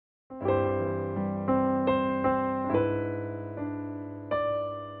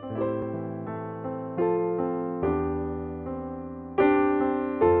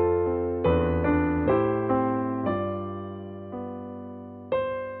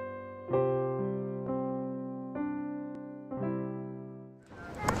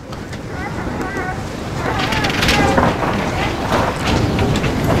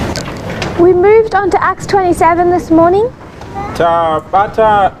We moved on to Acts 27 this morning,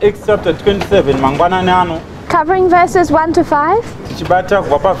 Tabata Acts chapter 27 mangwana nano covering verses 1 to 5. tichibata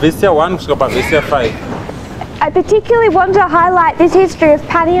kubva pavhesi ya1 kusvika pavhesi ya5. I particularly want to highlight this history of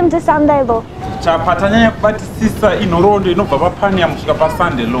Panium to Sunday law. Chapatanyanya kubatisisa inhoroondo inobva papanium kusvika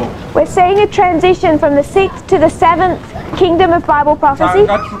pasunday law. We're seeing a transition from the 6th to the 7th kingdom of Bible prophecy.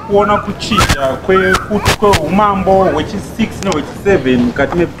 Tanga tiri kuona kuchinja kweumambo hwechi6 nehwechi7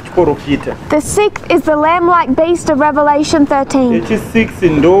 mukati mechiprofita. The 6th is the lamb-like beast of Revelation 13.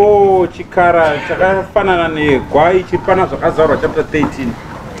 Hechi6 ndo chikara chakafanana negwai chiri pana zvakazarwa chapter 13.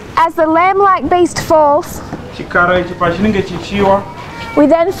 As the lamb-like beast falls, chikara ichi pachinenge chichiwa, we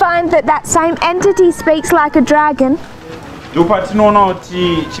then find that that same entity speaks like a dragon. ndopatinoona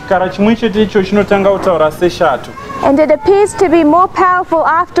kuti chikara chimwe chete icho chinotanga kutaura seshato. And it appears to be more powerful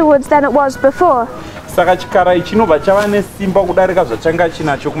afterwards than it was before. Saka chikara ichi chinobva chava nesimba kudarika zvachanga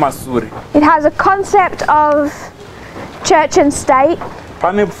chinacho kumasure. It has a concept of church and state.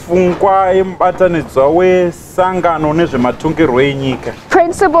 Pane pfungwa yemubatanidzwa wesangano nezvematongerwo enyika.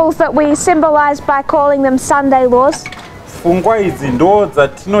 Principles that we symbolize by calling them Sunday laws. Pfungwa idzi ndo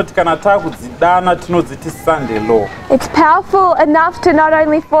dzatinoti kana takudzidana tinodziti Sunday law. It's powerful enough to not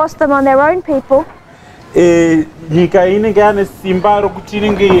only force them on their own people, nyika inenge yane simba rokuti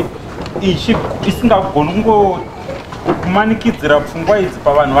inenge isingagoni kumanikidzira pfungwa idzi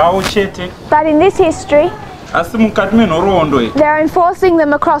pavanhu vavo chete. but in this history, Asi mukati menhoroondo iyi they're enforcing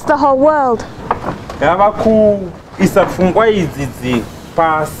them across the whole world. yava kuisa pfungwa idzidzi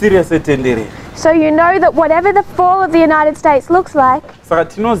pasi rese tenderere. So you know that whatever the fall of the United States looks like, Saka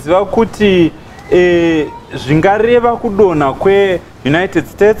tinoziva kuti zvingareva kudonha kweUnited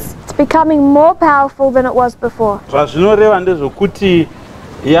States it's becoming more powerful than it was before. zvazvinoreva ndezvokuti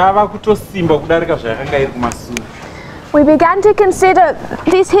yava kutosimba kudarika zvayakanga iri kumasure. We began to consider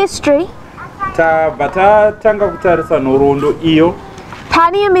this history. Tabva tatanga kutarisa nhoroondo iyo.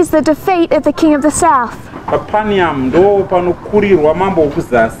 Panium is the defeat of the king of the south. Papanium ndo panokurirwa mambo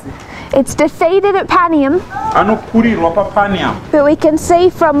wokuzasi. It's defeated at Panium, Anokurirwa papanium. but we can see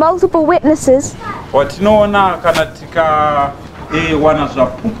from multiple witnesses Watinoona kana tikawana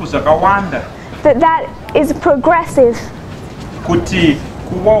zvapupu zvakawanda that that is progressive. kuti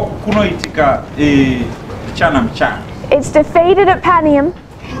kuva kunoitika michana michana. It's defeated at Panium,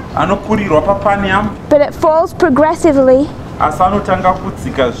 Anokurirwa papanium but it falls progressively asi anotanga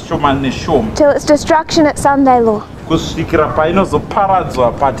kudzika zvishoma neshoma till its destruction at Sunday law. kusvikira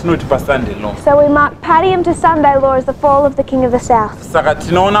painozoparadzwa patinoti pasunday law. So we mark Panium to Sunday law as the fall of the king of the south. Saka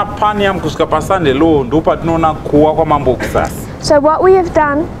tinoona panium kusvika pasunday law ndo patinoona kuwa kwamambo okuzasi. So what we have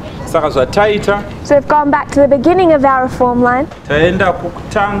done, Saka zvataita so we've gone back to the beginning of our reform line. taenda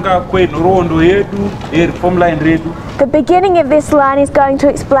kukutanga kwenhoroondo yedu yereform line redu. The beginning of this line is going to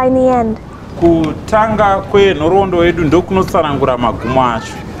explain the end. Kutanga kwenhoroondo yedu ndokunotsanangura magumo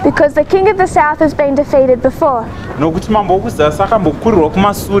acho. Because the king of the south has been defeated before. Nokuti mambo okuzasi akambokurirwa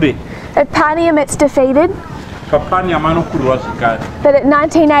kumasure. At Panium it's defeated, Papanium anokurirwa zvakare. but at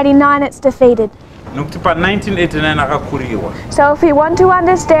 1989 it's defeated. Nokuti pa1989 akakurirwa. So if we want to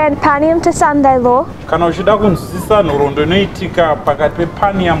understand Panium to Sunday law Kana uchida kunzwisisa nhoroondo inoitika pakati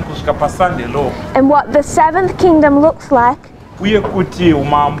pepanium kusvika pasunday law and what the seventh kingdom looks like, uye kuti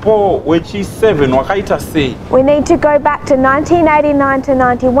umambo hwechi7 hwakaita sei, we need to go back to 1989 to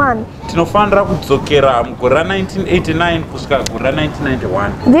 91. tinofanira kudzokera mugore ra1989 kusvika gore ra1991.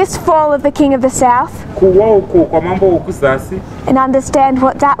 This fall of the king of the south, Kuwa uko kwamambo wokuzasi and understand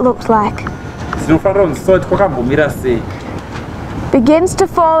what that looks like. tinofanira kunzwisisa kuti kwakambomira sei. Begins to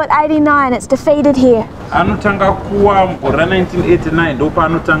fall at 89, it's defeated here. Anotanga kuwa mugore ra1989 ndo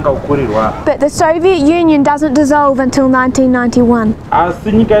paanotanga kukurirwa. But the Soviet Union doesn't dissolve until 1991.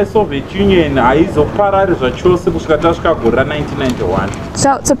 Asi nyika yeSoviet Union haizoparari zvachose kusvika tasvika gore ra1991.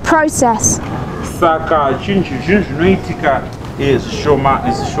 So it's a process. Saka zvinhu zvinoitika zvishoma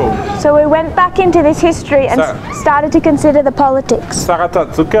nezvishoma. So we went back into this history and started to consider the politics. Saka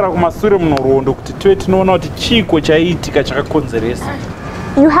tadzokera kumasure munhoroondo kuti tive tinoona kuti chiiko chaiitika chakakonzeresa.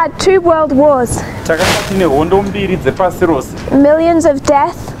 You had two world wars, Takanga tine hondo mbiri dzepasi rose. millions of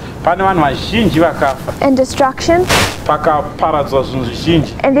death Pane vanhu vazhinji vakafa, and destruction, pakaparadzwa zvinhu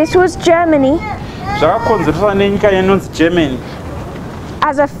zvizhinji. and this was Germany Zvakakonzereswa nenyika inonzi Germany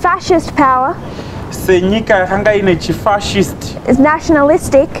as a fascist power, senyika yakanga ine chifascist, is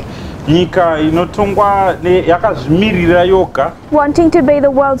nationalistic, nyika inotongwa yakazvimirira yoga, wanting to be the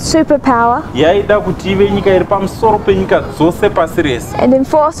world's superpower yaida kuti ive nyika iri pamusoro penyika dzose pasi rese, and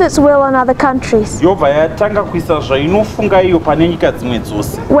enforce its will on other countries. yobva yatanga kuisa zvainofunga iyo pane nyika dzimwe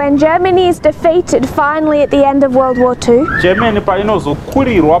dzose. When Germany is defeated finally at the end of World War II, Germany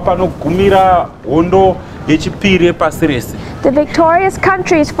painozokurirwa panogumira hondo yechipiri yepasi rese, the victorious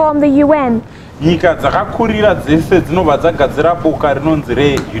countries form the UN. nyika dzakakurira dzese dzinobva dzagadzira boka rinonzi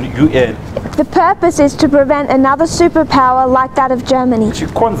reUN. The purpose is to prevent another superpower like that of Germany.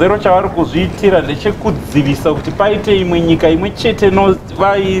 Chikonzero chavari kuzviitira ndechekudzivisa kuti paite imwe nyika imwe chete inova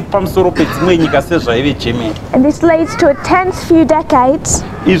pamusoro pedzimwe nyika sezvaive Germany. And this leads to a tense few decades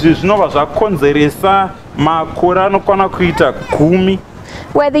Izvi zvinobva zvakonzeresa makore anokwana kuita 10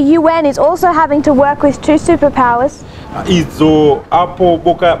 where the UN is also having to work with two superpowers, idzo apo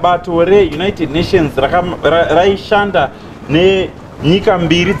bato reUnited Nations raishanda nenyika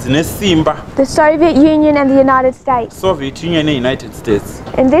mbiri dzine simba, the Soviet Union and the United States. Soviet Union neUnited States.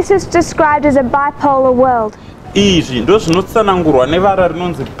 And this is described as a bipolar world Izvi ndo zvinotsanangurwa nevara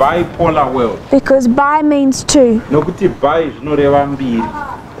rinonzi bipolar world, because bi means two, nokuti bi zvinoreva mbiri,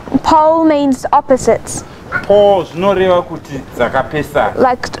 pole means opposites, pole zvinoreva kuti dzakapesana,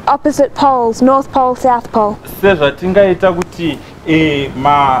 like opposite poles, North Pole, South Pole. sezvatingaita kuti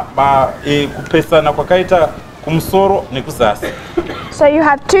kupesana kwakaita kumusoro nekuzasi. So you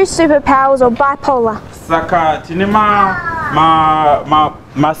have two superpowers or bipolar. Saka tine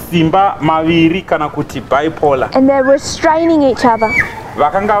masimba maviri kana kuti bipolar, And they're restraining each other.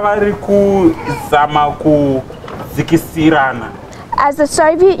 vakanga vari kuzama kudzikisirana. As the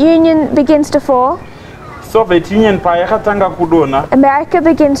Soviet Union begins to fall, Soviet Union payakatanga kudonha, America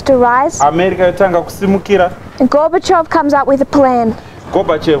begins to rise, America yotanga kusimukira, and Gorbachev comes up with a plan.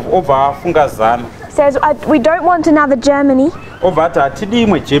 Gorbachev obva afunga zana, Says, we don't want another Germany, obva ati hatidi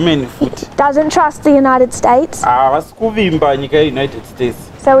imwe Germany futi, doesn't trust the United States, havasi kuvimba nyika yeUnited States.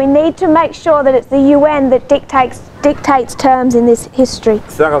 so we need to make sure that it's the UN that dictates terms in this history.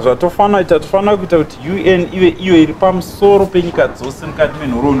 Saka zvatofanira kuita kuti UN ive iyo iri pamusoro penyika dzose mukati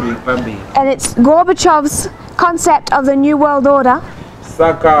menhoroondo iri pamberi. And it's Gorbachev's concept of the New World Order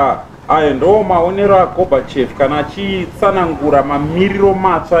Saka aya ndo maonero aGorbachev kana achitsanangura mamiriro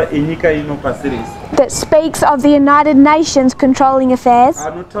matsva enyika ino pasi rese, that speaks of the United Nations controlling affairs,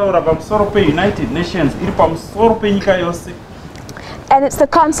 anotaura pamusoro peUnited Nations iri pamusoro penyika yose. and it's the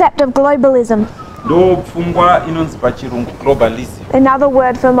concept of globalism, Ndo pfungwa inonzi pachirungu globalism. another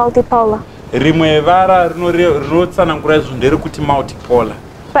word for multipolar. Rimwe vara rinotsanangura izvo nderekuti multipolar.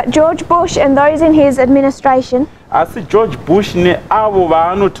 But George Bush and those in his administration Asi George Bush neavo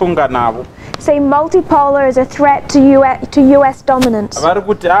vaanotonga navo see multipolar as a threat to US dominance. vari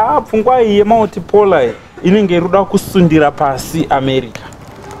kuti pfungwa iyi yemultipolar inenge iruda kusundira pasi America.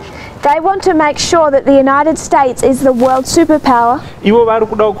 They want to make sure that the United States is the world superpower, Ivo vari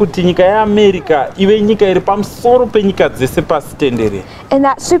kuda kuti nyika yeAmerica ive nyika iri pamusoro penyika dzese pasi tenderere. and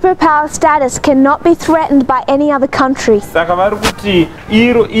that superpower status cannot be threatened by any other country. Saka vari kuti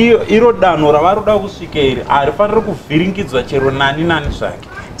iro danho ravari kuda kusvika iri harifaniri kuvhiringidzwa chero nani zvake.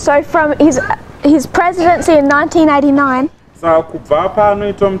 So from his presidency in 1989, Saka kubva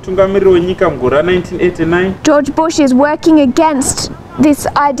paanoitwa mutungamiriri wenyika mugore ra1989, George Bush is working against this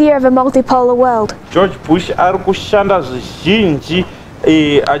idea of a multipolar world. George Bush ari kushanda zvizhinji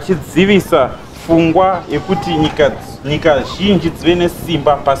achidzivisa pfungwa yekuti nyika zhinji dzive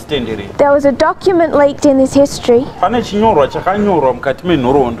nesimba pasi tenderere. There was a document leaked in this history Pane chinyorwa chakanyorwa mukati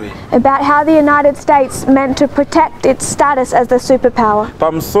menhoroondo iyi about how the United States meant to protect its status as the superpower.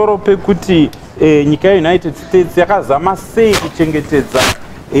 pamusoro pekuti nyika yeUnited States yakazama sei kuchengetedza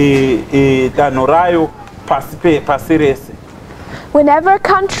danho rayo pasi rese. Whenever a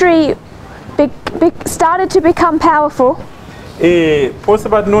country started to become powerful, Pose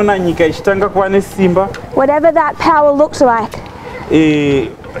patinoona nyika ichitanga kuva nesimba, whatever that power looks like,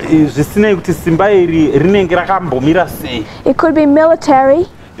 zvisinei kuti simba iri rinenge rakambomira sei. it could be military,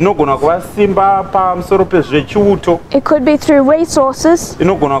 Inogona kuva simba pamusoro pezvechiuto, it could be through resources,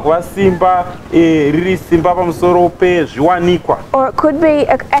 inogona kuva simba riri simba pamusoro pezviwanikwa, or it could be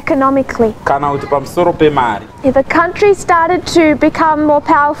economically. kana kuti pamusoro pemari. If a country started to become more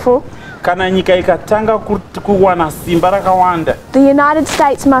powerful, Kana nyika ikatanga kuwana simba rakawanda, the United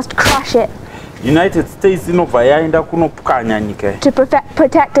States must crush it United States inobva yaenda kunopwanya nyika iyi to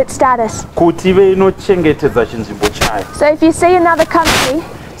protect its status. kuti ive inochengetedza chinzvimbo chayo. So if you see another country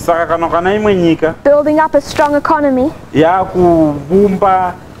Saka kana imwe nyika building up a strong economy,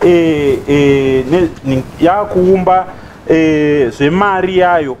 yakuumba zvemari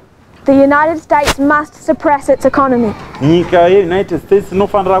yayo, the The United States must suppress its economy. Nyika yeUnited States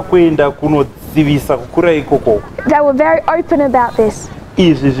inofanira kuenda kunodzivisa kukura ikoko. They were very open about this.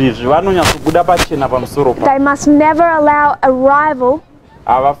 Izvi vanonyatsobuda pachena pamusoro pa. They must never allow a rival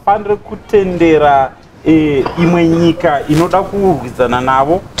havafaniri kutendera imwe nyika inoda kurwidzana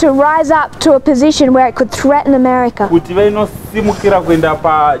navo to rise up to a position where it could threaten America. kuti vainosimukira kuenda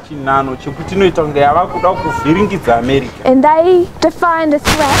pachinhano chekuti inoita kunge yava kuda kuvhiringidza America. And they defined a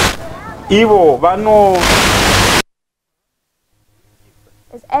threat Ivo vano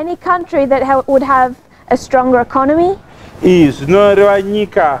as any country that would have a stronger economy, zvinoreva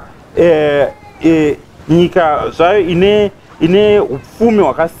nyika zvayo ine upfumi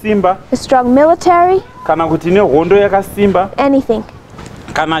hwakasimba, a strong military, kana kuti ine hondo yakasimba, anything.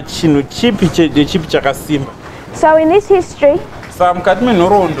 kana chinhu chipi chipi chakasimba. So in this history, Saka mukati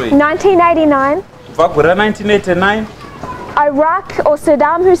menhoroondo iyi 1989, kubva gore ra 1989 Iraq or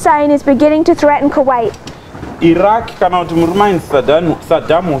Saddam Hussein is beginning to threaten Kuwait. Iraq kana kuti murume ainzi Saddam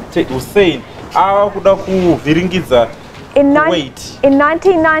Hussein ava kuda kuvhiringidza Kuwait. In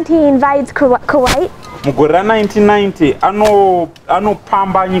 1990 he invades Kuwait. Mugore ra 1990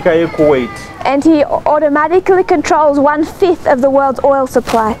 anopamba nyika yeKuwait. And he automatically controls 1/5 of the world's oil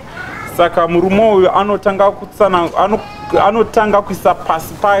supply. Saka murume uyu anotanga kuisa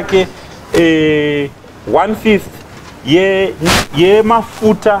pasi pake 1/5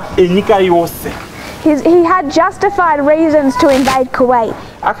 yemafuta enyika yose. He had justified reasons to invade Kuwait.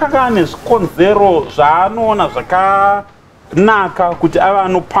 Akanga ane zvikonzero zvaanoona zvakanaka kuti ava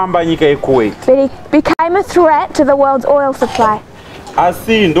anopamba nyika yeKuwait. But he became a threat to the world's oil supply.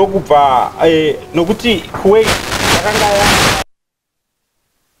 Asi ndokubva nokuti Kuwait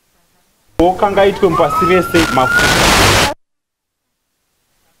yakanga itwe mupasi vese mafuta.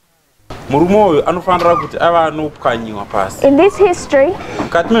 Murume uyu anofanira kuti ava anopwanyiwa pasi. In this history,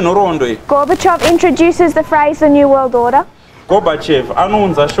 Mukati menhoroondo iyi Gorbachev introduces the phrase the New World Order. Gorbachev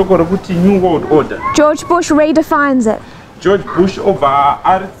anounza shoko rekuti New World Order. George Bush redefines it. George Bush obva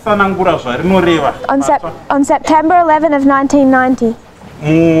aritsanangura zvarinoreva. On September 11 of 1990,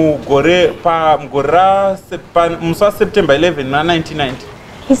 musi waSeptember 11 na1990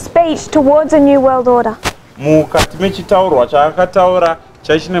 his speech towards a New World Order. Mukati mechitaurwa chaakataura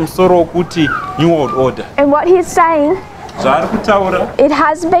chaichine musoro wokuti New World Order. And what he's saying, Zvaari kutaura it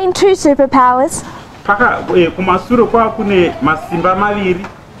has been two superpowers. Kumashure kune masimba maviri.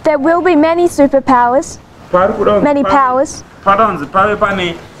 There will be many superpowers, many powers. Paranzi pave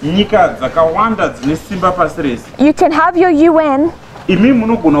pane nyika dzakawanda dzine simba pasi rese. You can have your UN, Imi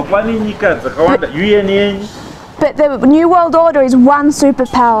munogona kuva nenyika dzakawanda UN yenyu. but the New World Order is one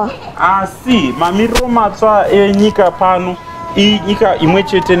superpower. Asi mamiriro matsva enyika pano inyika imwe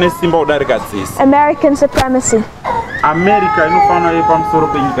chete nesimba kudarika dzese. American supremacy. America inofanira iri pamusoro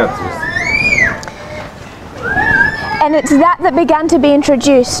penyika dzose. And it's that began to be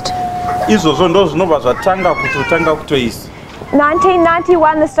introduced. Izvozvo ndo zvinobva zvatanga kutoisa.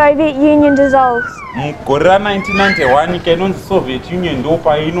 1991, the Soviet Union dissolves. Mugore ra 1991 nyika inonzi Soviet Union ndo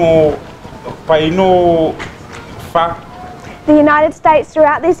painofa. The United States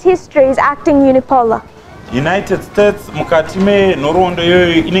throughout this history is acting unipolar. United States mukati menhoroondo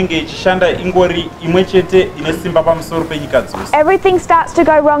iyoyo inenge ichishanda ingori imwe chete ine simba pamusoro penyika dzose. Everything starts to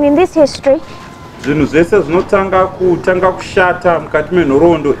go wrong in this history. Zvinhu zvese zvinotanga kushata mukati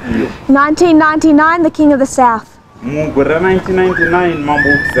menhoroondo iyo. 1999, the King of the South. Mugore ra 1999 mambo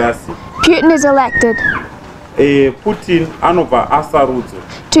wekuzasi. Putin is elected. Putin anobva asarudzwa.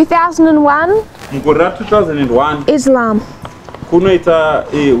 2001, Mugore ra 2001 Islam. kunoita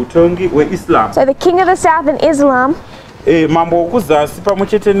utongi hweIslam. So the King of the South and Islam Mambo wekuzasi pamwe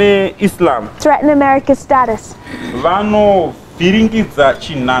chete neIslam threaten America's status. vanovhiringidza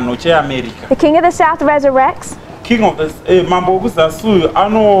chinhano cheAmerica. The King of the South resurrects, Mambo wekuzasi uyu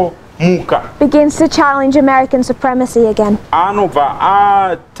anomuka, begins to challenge American supremacy again. anobva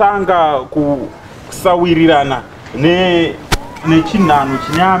atanga kusawirirana nechinhano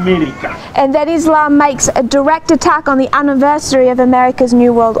chine America. And then Islam makes a direct attack on the anniversary of America's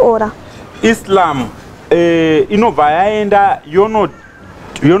New World Order. Islam inobva yaenda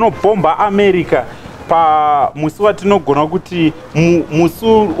yonobhomba America pamusi watinogona kuti musi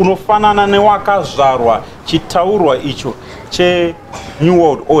unofanana newakazvarwa chitaurwa icho cheNew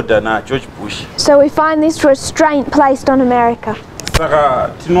World Order naGeorge Bush. So we find this restraint placed on America. Saka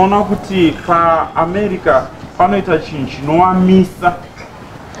tinoona kuti paAmerica panoita chinhu chinovamisa.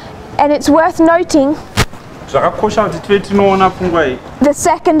 And it's worth noting Zvakakosha kuti tive tinoona pfungwa iyi the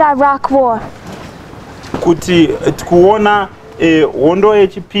Second Iraq War. kuti kuona hondo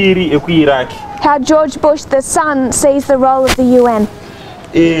yechipiri ekuIraq. How George Bush, the son, sees the role of the UN.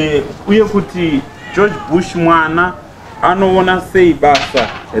 uye kuti George Bush mwana anoona sei basa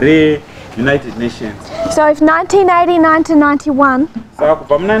re-United Nations. So if 1989 to 91 Saka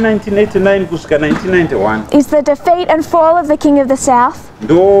kubva muna 1989 kusvika 1991 is the defeat and fall of the King of the South,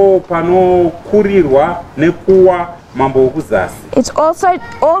 ndo panokurirwa nekuwa mambo wekuzasi. it's also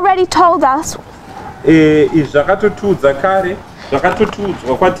already told us Izvi zvakatotiudza kare,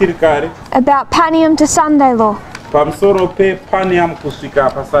 zvakatotiudzwa kwatiri kare about Panium to Sunday law, pamusoro pepanium kusvika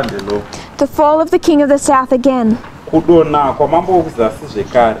pasunday law, the fall of the King of the South again. kudonha kwamambo wekuzasi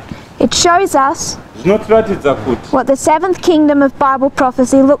zvekare. It shows us Zvinotiratidza kuti what the seventh kingdom of Bible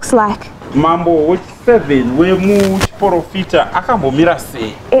prophecy looks like. mambo wechi7 wemuchiprofita akambomira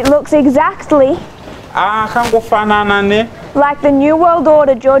sei. It looks exactly Akangofanana ne like the New World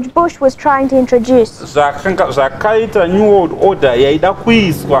Order George Bush was trying to introduce. zvakaita New World Order yaida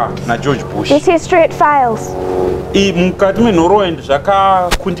kuiswa naGeorge Bush. This history, it fails. Mukati menhoroondo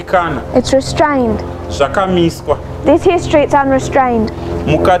zvakakundikana, It's restrained. zvakamiswa. This history, it's unrestrained.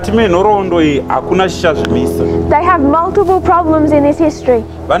 Mukati menhoroondo iyi hakuna chichazvimisa. They have multiple problems in this history.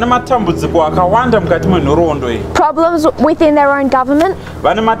 Vane matambudziko akawanda mukati menhoroondo iyi. Problems within their own government,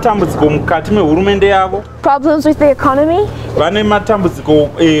 Vane matambudziko mukati mehurumende yavo. problems with the economy. Vane matambudziko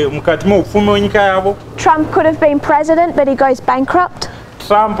mukati meupfumi hwenyika yavo. Trump could have been president, but he goes bankrupt.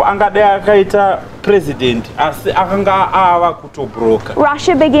 Trump angadai akaita president asi akanga ava kutobroka.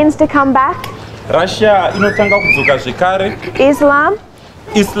 Russia begins to come back. Russia inotanga kudzoka zvekare.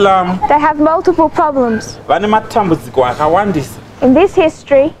 Islam They have multiple problems. vane matambudziko akawandisa. In this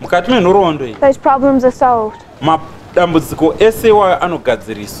history, Mukati menhoroondo iyi those problems are solved. madambudziko ese iwayo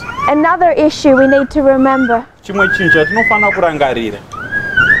anogadziriswa. Another issue we need to remember. Chimwe chinhu chatinofanira kurangarira,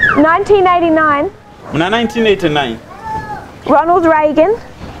 1989, muna 1989 Ronald Reagan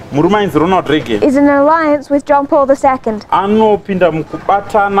murume ainzi Ronald Reagan is in an alliance with John Paul II. anopinda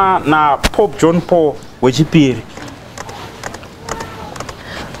mukubatana naPope John Paul wechipiri.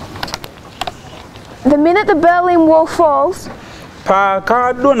 The minute the Berlin Wall falls,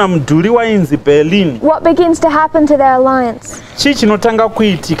 Pakadonha mudhuri wainzi Berlin, what begins to happen to their alliance? chii chinotanga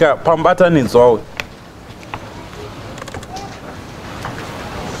kuitika pamubatanidzwa uyu?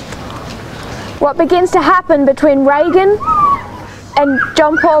 What begins to happen between Reagan and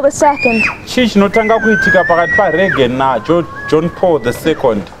John Paul II? Chii chinotanga kuitika pakati paReagan naJohn Paul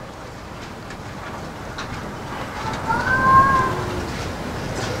II?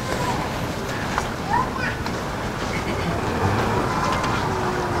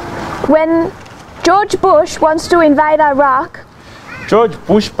 When George Bush wants to invade Iraq, George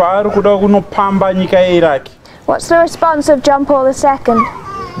Bush paari kuda kunopamba nyika yeIraq, what's the response of John Paul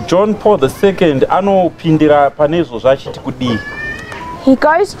II? John Paul II anopindira pane izvozvo achiti kudii? He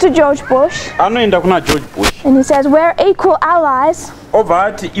goes to George Bush Anoenda kuna George Bush and he says, we're equal allies. obva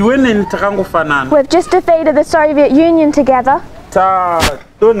ati iwe neni takangofanana, We've just defeated the Soviet Union together.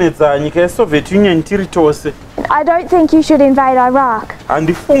 tadonhedza nyika yeSoviet Union tiri tose. I don't think you should invade Iraq.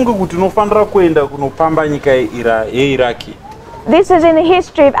 Handifungi kuti unofanira kuenda kunopamba nyika yeIraki. This is in the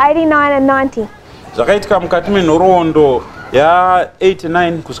history of 89 and 90. Zvakaitika mukati menhoroondo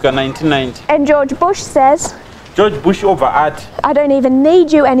ya89 kusvika 1990. And George Bush says, George Bush obva ati, I don't even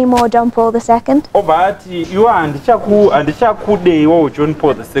need you anymore, John Paul II. obva ati iwe handichakudeiwo John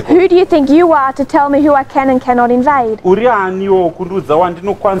Paul II. Who do you think you are to tell me who I can and cannot invade? Uri aniwo kundiudza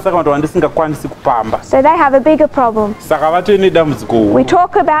wandinokwanisa kana kuti wandisingakwanisi kupamba. So they have a bigger problem. Saka vatoine dambudziko We huru.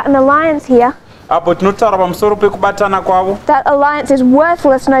 talk about an alliance here. Apo tinotaura pamusoro pekubatana kwavo. That alliance is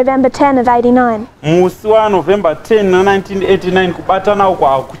worthless November 10 of 89. Musi waNovember 10 1989 kubatana uko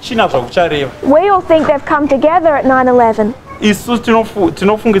hakuchina zvakuchareva. We all think they've come together at 9/11. Isu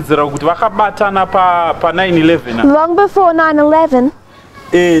tinofungidzira kuti vakabatana pa 9/11. Long before 9/11,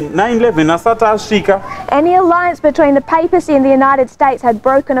 9/11 asati asvika, any alliance between the papacy and the United States had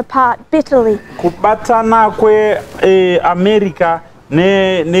broken apart bitterly. kubatana kweAmerica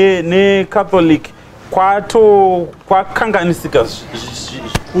neCatholic kwakanganisika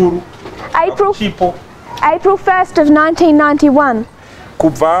zvikuru. April 1st of 1991,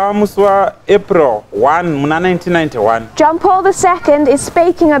 Kubva musi waApril 1 muna 1991, John Paul II is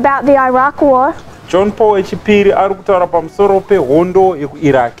speaking about the Iraq War, John Paul wechipiri ari kutaura pamusoro pehondo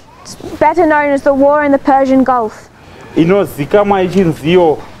yekuIraq, better known as the war in the Persian Gulf. inozikamwa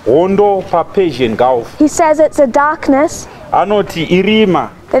ichinziyo hondo paPersian Gulf. He says it's a darkness Anoti irima,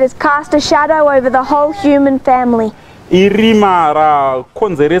 that has cast a shadow over the whole human family. irima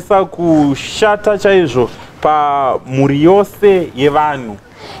rakonzeresa kushata chaizvo pamhuri yose yevanhu.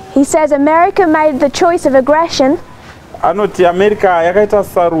 He says America made the choice of aggression Anoti America yakaita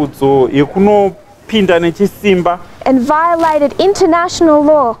sarudzo yekunopinda nechisimba and violated international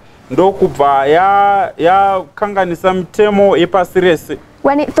law ndokubva yakanganisa mitemo yepasi rese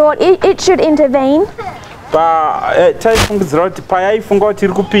when it thought it should intervene taifungidzira kuti payaifunga kuti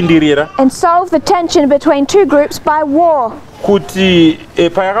iri kupindirira and solve the tension between two groups by war. kuti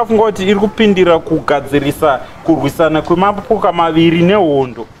payakafunga kuti iri kupindira kugadzirisa kurwisana kwemapoka maviri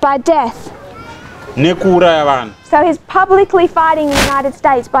nehondo By death. nekuuraya vanhu. So he's publicly fighting the United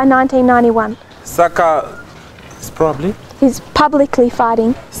States by 1991. Saka probably He's publicly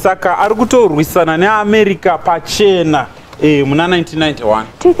fighting. saka ari kutorwisana neamerica pachena muna 1991.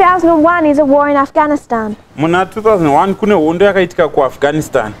 2001 is a war in Afghanistan. Muna 2001 kune hondo yakaitika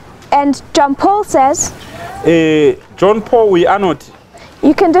kuafghanistan. And John Paul says, John Paul uyu anoti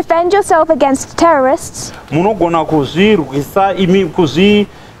you can defend yourself against terrorists, munogona kuzvirwisa imi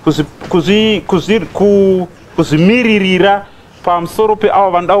kuzvimiririra pamusoro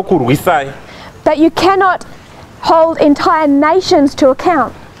peavo vanoda kurwisai, but you cannot hold entire nations to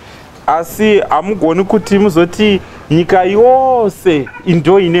account. asi hamugoni kuti muzoti nyika yose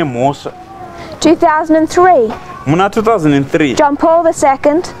ndo ine mhosva. 2003, Muna 2003 John Paul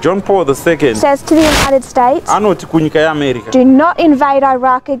II John Paul II says to the United States, anoti kunyika yeamerica, do not invade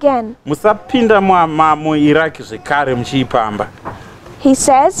Iraq again. musapinda muiraq zvekare muchiipamba. He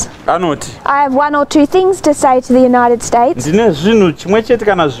says, Anoti I have one or two things to say to the United States. ndine zvinhu chimwe chete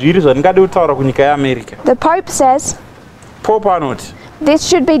kana zviviri zvandingade kutaura kunyika yeamerica. The Pope says, Pope anoti this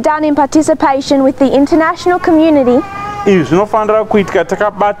should be done in participation with the international community, izvi zvinofanira kuitika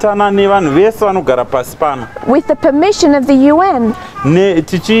takabatana nevanhu vese vanogara pasi pano, with the permission of the UN.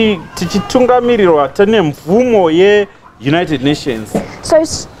 tichitungamirirwa tine mvumo yeunited nations. So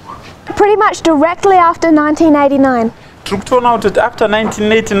pretty much directly after 1989, Tiri kutoona kuti after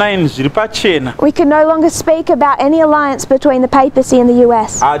 1989 zviri pachena, we can no longer speak about any alliance between the papacy and the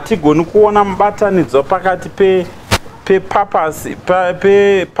US. hatigoni kuona mubatanidzo pakati pepapasi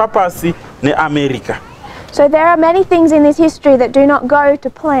neamerica. So there are many things in this history that do not go to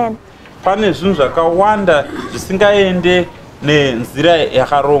plan. Pane zvinhu zvakawanda zvisingaende nenzira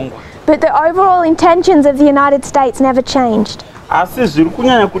yakarongwa, But the overall intentions of the United States never changed. asi zviri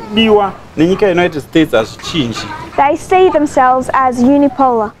kunyanya kudiwa nenyika yeunited states hazvichinji. They see themselves as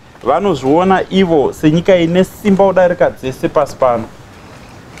unipolar. Vanozviona ivo senyika ine simba kudarika dzese pasi pano.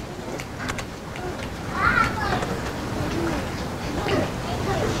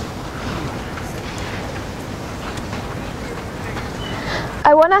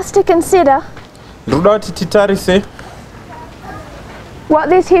 I want us to consider Ndinoda kuti titarise what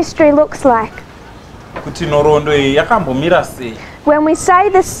this history looks like. kuti nhoroondo iyi yakambomira sei. When we say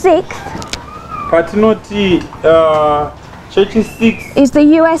the sixth Patinoti chechi 6 is the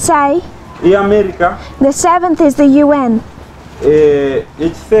USA, yeamerica, the seventh is the UN,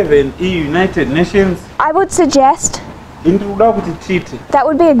 H7 United Nations, I would suggest ndiri kuda kuti titi that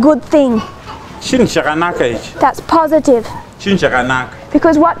would be a good thing. chinhu chakanaka ichi, That's positive. chinhu chakanaka.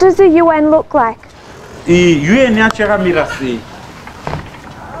 Because what does the UN look like? UN yacho yakamira sei.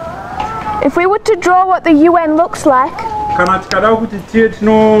 If we were to draw what the UN looks like, Kana tikada kuti tiye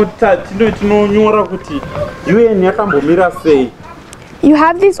tinonyora kuti UN yakambomira sei, you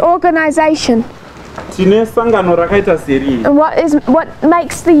have this organization, tine sangano rakaita seri. and what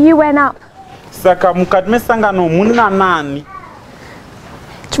makes the UN up? Saka mukati mesangano muna nani?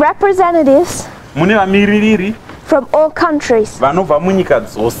 It's representatives Mune vamiririri from all countries. vanobva munyika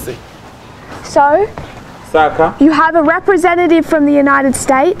dzose. So Saka you have a representative from the United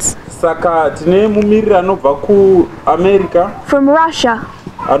States, saka tine mumiriri anobva kuamerica, from Russia,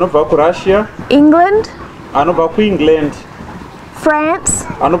 anobva kurussia, England, anobva kuengland, France,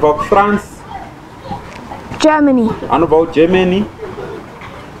 anobva kufrance, Germany. anobva kugermany.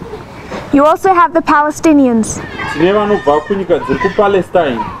 You also have the Palestinians. Tine vanobva kunyika dziri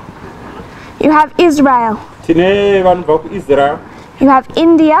kupalestine, You have Israel. tine vanobva kuisrael, You have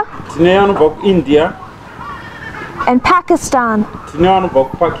India tine vanobva kuindia, and Pakistan. tine vanobva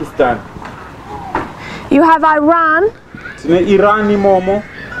kupakistan, You have Iran, tine iran imomo,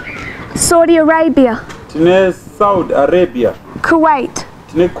 Saudi Arabia, tine saudi arabia, Kuwait.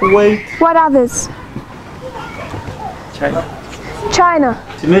 tine kuwait, What others? China.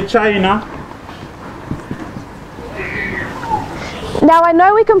 tine china. Now I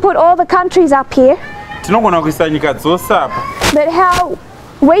know we can put all the countries up here, Tinogona kuisa nyika dzose apa, but how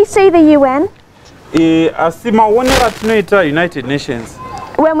we see the UN, asi maonero atinoita united nations,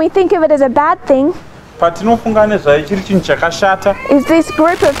 when we think of it as a bad thing, patinofunga nezvayo chiri chinhu chakashata, is this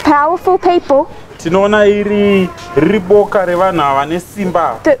group of powerful people tinoona riri boka revanhu ava vane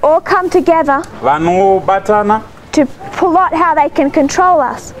simba that all come together vanobatana to plot how they can control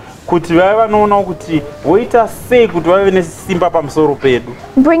us. kuti vave vanoona kuti voita sei kuti vave nesimba pamusoro pedu,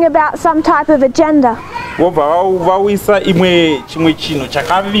 bring about some type of agenda. vobva vauisa chimwe chinhu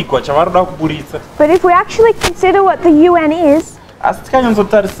chakavigwa chavaroda kuburitsa. But if we actually consider what the UN is, asi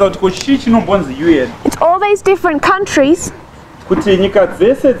tikanyatsotarisisa kuti ko chii chinombonzi UN, it's all these different countries kuti nyika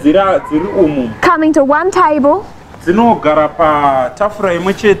dzese dziri umu coming to one table. dzinogara patafura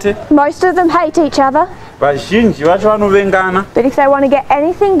imwe chete. Most of them hate each other, Vazhinji vacho vanovengana, but if they want to get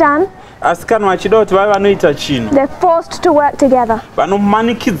anything done, asi kana vachida kuti vave vanoita chinhu they're forced to work together.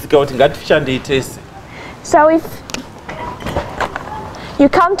 vanomanikidzika kuti ngatishandei tese. So if you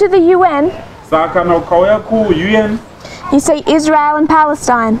come to the UN, Saka kana ukauya ku-UN you see Israel and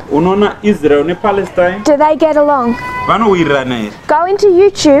Palestine. unoona Israel nePalestine Do they get along? vanowirirana here. Go into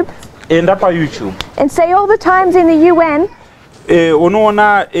YouTube Enda paYouTube and see all the times in the UN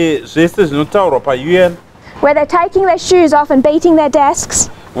unoona zvese zvinotaurwa paUN where they're taking their shoes off and beating their desks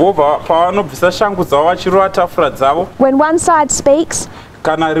vobva pavanobvisa shangu dzavo vachirova tafura dzavo when one side speaks,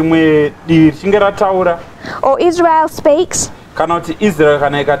 kana rimwe divi richinge rataura, or Israel speaks. kana kuti Israel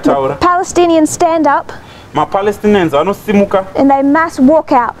kana ikataura, Palestinians stand up maPalestinians vanosimuka and they mass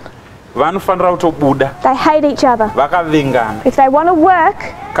walk out. vanofanira kutobuda They hate each other. vakavengana. If they want to work,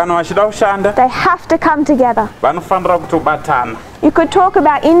 Kana vachida kushanda they have to come together. vanofanira kutobatana. You could talk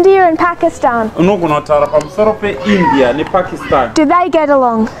about India and Pakistan. Unogona kutaura pamusoro peIndia nePakistan. Do they get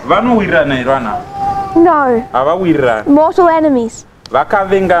along? Vanowirirana here vana? No. Havawirirani. Mortal enemies.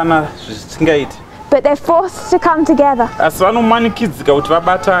 Vakavengana zvisingaiti. But they're forced to come together. Asi vanomanikidzika kuti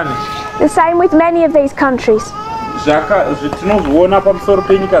vabatane. The same with many of these countries. Zvatinozviona pamusoro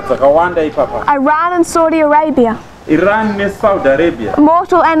penyika dzakawanda ipapa. Iran and Saudi Arabia. Iran neSaudi Arabia.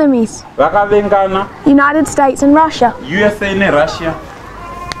 Mortal enemies. Vakavengana. United States and Russia. USA neRussia.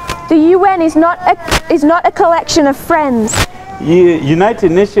 The UN is not a collection of friends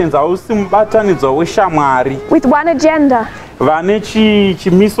United Nations hausi mubatanidzwa weshamwari with one agenda. vane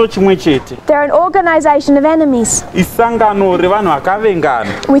chimiso chimwe chete. They're an organization of enemies Isangano revanhu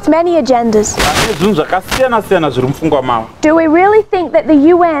vakavengana with many agendas. vane zvinhu zvakasiyana siyana zviri mupfungwa mavo. Do we really think that the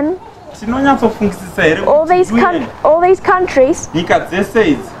UN, Tinonyatsofungisisa here all these countries, nyika dzese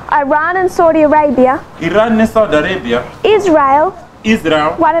idzi, Iran and Saudi Arabia, Iran neSaudi Arabia, Israel,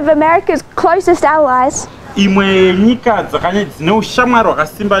 Israel, one of America's closest allies, imwe nyika dzine ushamwari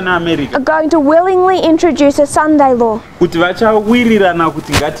hwakasimba neAmerica, are going to willingly introduce a Sunday law? kuti vachawirirana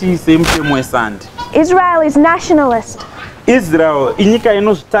kuti ngatiise mutemo weSunday. Israel is nationalist. Israel inyika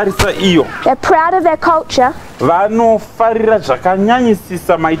inozvitarisa iyo. They're proud of their culture. Vanofarira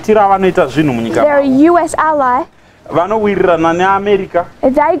zvakanyanyisisa maitiro avanoita zvinhu munyika. They're a US ally. Vanowirirana neAmerica. Are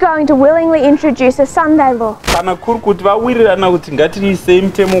they going to willingly introduce a Sunday law? Kana kuri kuti vawirirana kuti ngatiise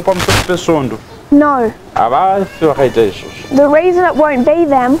mutemo pamusoro pesvondo. No. Havafi vakaita izvozvo. The reason it won't be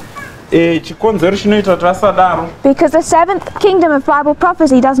them, chikonzero chinoita kuti vasadaro, because the seventh kingdom of Bible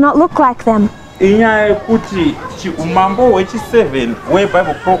prophecy does not look like them. inyaya yekuti umambo hwechi7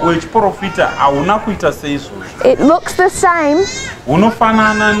 hwechiprofita hauna kuita seizvozvo. It looks the same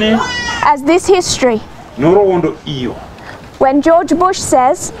Hunofanana as this history. nhoroondo iyo. When George Bush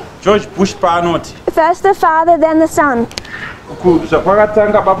says, George Bush paanoti first the father, then the son.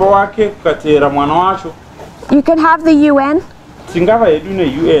 Zvakatanga baba wake kukatevera mwana wacho. You can have the UN, Tingava hedu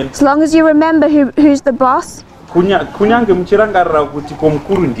neUN as long as you remember who's the boss kunyange muchirangarira kuti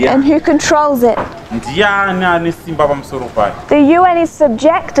komukuru and ndiani, who controls it. ndiani ane simba pamusoro payo. The UN is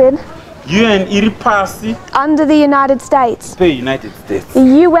subjected UN iri pasi under the United States. peUnited States.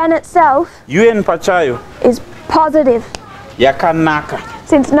 The UN itself UN pachayo is positive. yakanaka.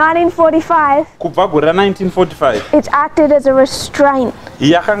 Since 1945, Kubva gore ra1945 it's acted as a restraint.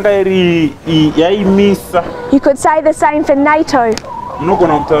 yakanga yaimisa. You could say the same for NATO,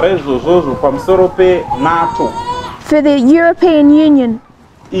 Munogona kutaura izvozvozvo pamusoro peNATO. for the European Union.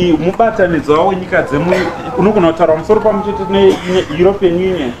 Mubatanidzwa wenyika unogona kutaura pamusoro pamwechete neEuropean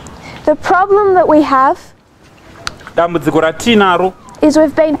Union. The problem that we have Dambudziko ratinaro, is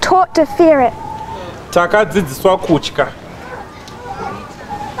we've been taught to fear it. takadzidziswa kutya.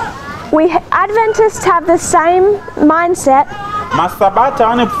 Adventists have the same mindset, Masabata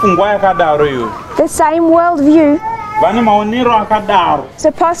vane pfungwa yakadaro iyo. the same worldview, Vane maonero akadaro as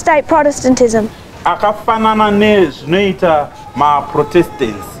apostate Protestantism. akafanana nezvinoita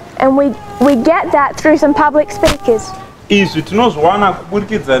maProtestants. And we get that through some public speakers. Izvi tinozviwana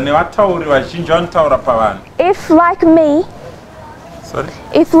kuburikidza nevatauri vazhinji vanotaura pavanhu. If like me,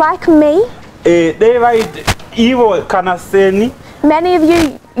 Dei vaiti ivo kana seni, many of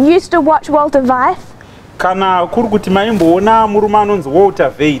you used to watch Walter Veith. kana kuri kuti maimboona murume anonzi Walter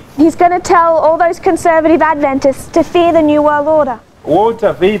Veith. He's going to tell all those conservative Adventists to fear the New World Order.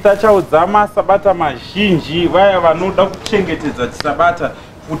 Walter Veith achaudza masabata mazhinji vaya vanoda kuchengetedza chisabata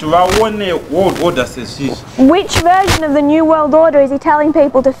kuti vaone world order sezvizvi. Which version of the New World Order is he telling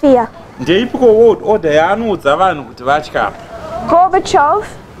people to fear? Ndeipiko world order yaanoudza vanhu kuti vatya? Gorbachev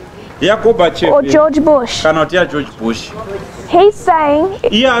yaGorbachev or George Bush? kana kuti yaGeorge Bush? He's saying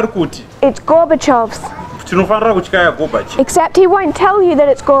iye ari kuti it's Gorbachev's. tinofanira kutya yaGorbachev. Except he won't tell you that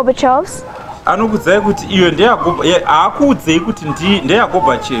it's Gorbachev's. Anokudzai kuti iyo haakuudzei kuti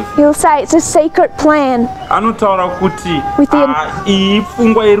ndeyaGorbachev. He'll say it's a secret plan Anotaura kuti iyi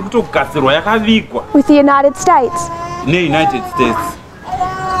pfungwa iri kutogadzirwa yakavigwa with the United States. neUnited States.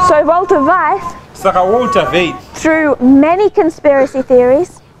 So Walter Veith, Saka Walter Veith through many conspiracy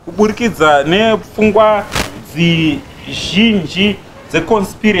theories, kuburikidza nepfungwa zhinji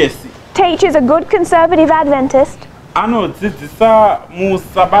dzeconspiracy, teaches a good conservative Adventist anodzidzisa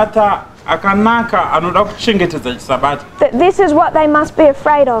musabata akanaka anoda kuchengetedza chisabata that this is what they must be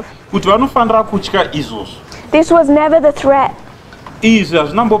afraid of. kuti vanofanira kutya izvozvo. This was never the threat. Izvi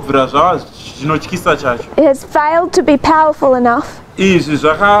hazvinambobvira zvava zvinotyisa chacho. It has failed to be powerful enough Izvi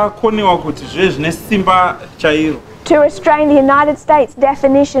zvakakoniwa kuti zvive zvine simba chairo to restrain the United States'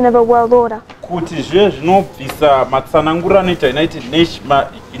 definition of a world order. kuti zvive zvinobvisa matsananguriro anoita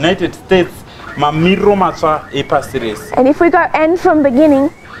United States mamiriro matsva epasi rese. And if we go end from beginning,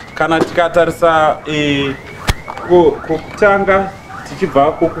 Kana tikatarisa kokutanga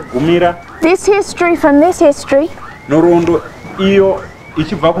tichibva kokugumira this history from this history, nhoroondo iyo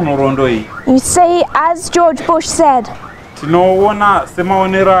ichibva kunhoroondo iyi, you see, as George Bush said, tinoona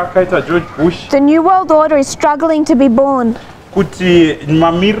semaonero akaita George Bush the New World Order is struggling to be born. kuti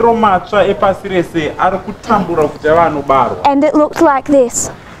mamiriro matsva epasi rese ari kutambura kuti ava anobarwa. And it looked like this.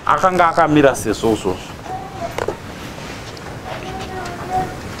 Akanga akamira sezvozvo.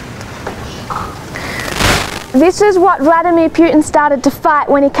 This is what Vladimir Putin started to fight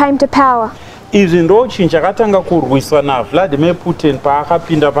when he came to power. Izvi ndo chinhu chakatanga kurwiswa naVladimir Putin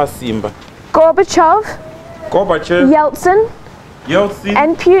paakapinda pasimba. Gorbachev, Gorbachev, Yeltsin,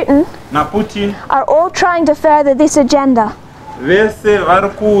 and Putin naPutin are all trying to further this agenda. vese vari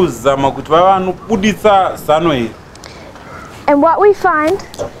kuzama kuti vava vanobuditsa zano iri. And what we find,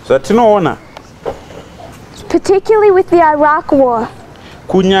 Zvatinoona particularly with the Iraq War,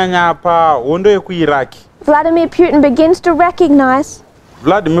 kunyanya pahondo yekuIraq, Vladimir Putin begins to recognize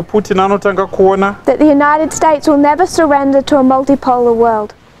Vladimir Putin anotanga kuona that the United States will never surrender to a multipolar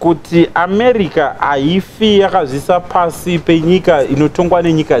world. kuti America haifi yakazvisa pasi penyika inotongwa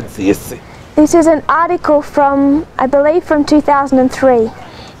nenyika dzese. This is an article from, I believe, from 2003.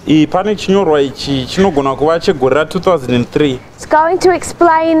 Pane chinyorwa ichi chinogona kuva chegore ra2003. It's going to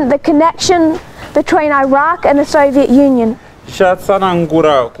explain the connection between Iraq and the Soviet Union.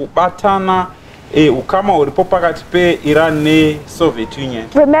 Chatsanangura kubatana ukama huripo pakati peIran neSoviet Union.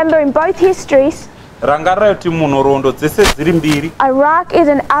 Remember, in both histories, Rangarira kuti munhoroondo dzese dziri mbiri, Iraq is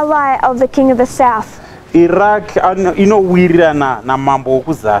an ally of the King of the South. Iraq inowirirana namambo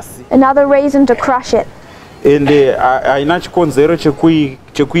wekuzasi. Another reason to crush it. Ende haina chikonzero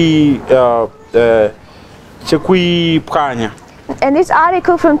chekuipwanya. And this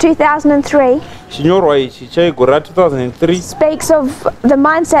article from 2003 Chinyorwa ichi chaigore ra2003 speaks of the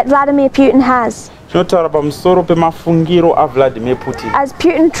mindset Vladimir Putin has, chinotaura pamusoro pemafungiro aVladimir Putin. as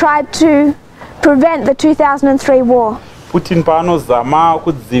Putin tried to prevent the 2003 war. Putin paanozama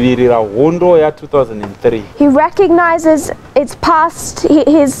kudzivirira hondo ya2003. He recognizes his past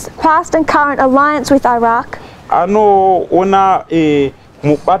and current alliance with Iraq, Anoona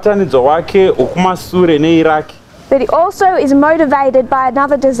mubatanidzo wake wekumashure neIraq, but he also is motivated by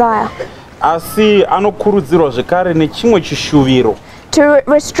another desire asi anokurudzirwa zvekare nechimwe chishuviro to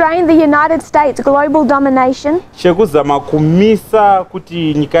restrain the United States' global domination chekuzama kumisa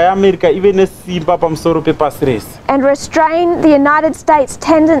kuti nyika yeAmerica ive nesimba pamusoro pepasi rese. and restrain the United States'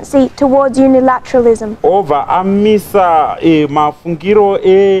 tendency towards unilateralism. Obva amisa mafungiro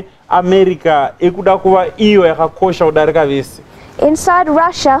eAmerica ekuda kuva iyo yakakosha kudarika vese. Inside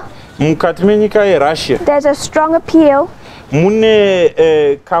Russia, Mukati menyika yeRussia there's a strong appeal, mune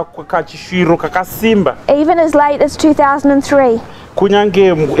kachishwiro kakasimba even as late as 2003,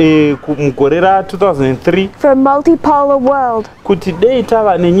 kunyange mugore ra2003 for a multipolar world, kuti dei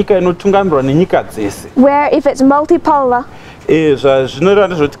tava nenyika inotungamirwa nenyika dzese. where if it's multipolar, Zvazvinoreva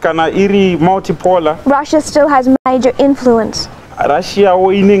ndezvoti kana iri multipolar, Russia still has major influence.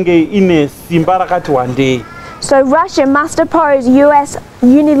 Russiawo inenge ine simba rakati wandei. So Russia must oppose US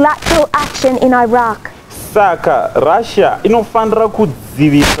unilateral action in Iraq. Saka Russia inofanira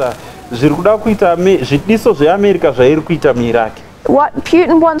kudzivisa zviri kuda kuita zvidiso zveAmerica zvairi kuita muIraq. What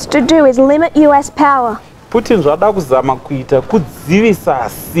Putin wants to do is limit US power. Putin zvada kuzama kuita kudzivisa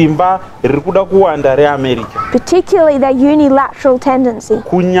simba riri kuda kuwanda reAmerica. Particularly their unilateral tendency.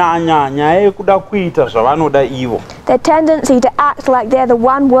 Kunyanya nyaya yekuda kuita zvavanoda ivo. Their tendency to act like they're the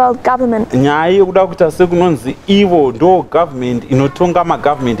one world government. Nyaya yekuda kuita sekunonzi ivo ndo government inotonga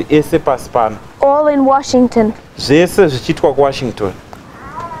magovernment ese pasi pano. All in Washington. Zvese zvichiitwa kuWashington.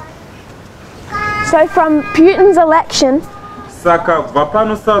 So from Putin's election, Saka kubva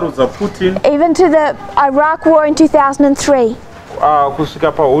panosarudza Putin even to the Iraq war in 2003,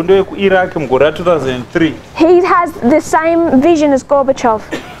 kusvika pahondo yekuIraq mugore ra2003, he has the same vision as Gorbachev.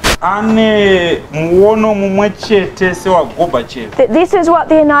 ane muono mumwe chete sewaGorbachev. That this is what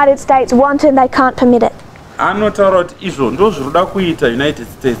the United States want and they can't permit it. Anotaura kuti izvo ndo zviroda kuita United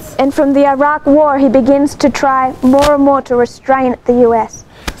States. And from the Iraq war, he begins to try more and more to restrain the US.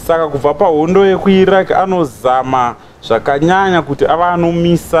 Saka kubva pahondo yekuIraq anozama zvakanyanya kuti ava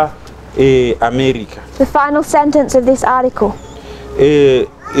anomisa America. The final sentence of this article.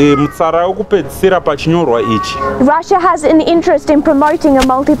 Mutsara wekupedzisira pachinyorwa ichi. Russia has an interest in promoting a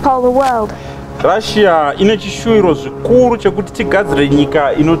multipolar world. Russia ine chishuwiro zvikuru chekuti tigadzire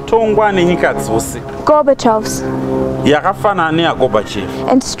nyika inotongwa nenyika dzose. Gorbachev's. Yakafanana neyaGorbachev.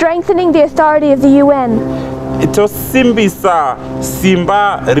 And strengthening the authority of the UN. Tosimbisa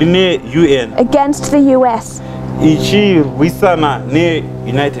simba rine UN. Against the US. Ichirwisana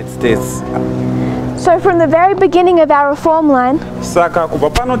neUnited States. So from the very beginning of our reform line, Saka kubva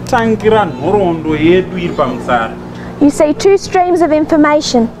panotangira nhoroondo yedu iri pamutsara, you see two streams of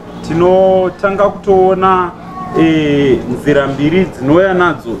information. Tinotanga kutoona nzira mbiri dzinouya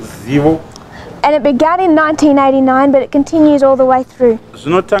nadzo zivo. And it began in 1989, but it continues all the way through.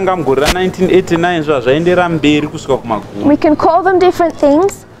 Zvinotanga mugore ra1989 zvazvaendera mberi kusvika kumagumo. We can call them different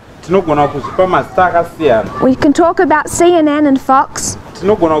things. Tinogona kuzvipa mazita akasiyana. We can talk about CNN and Fox.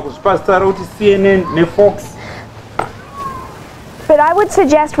 Tinogona kuzvipa zita rekuti CNN neFox. But I would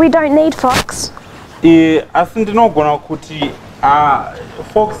suggest we don't need Fox. Asi ndinogona kuti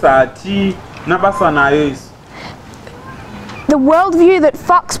Fox hati nabasa nayo isu. The worldview that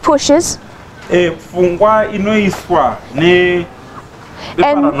Fox pushes Pfungwa inoiswa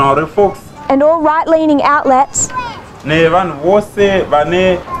neparanhau reFox and all right-leaning outlets nevanhu vose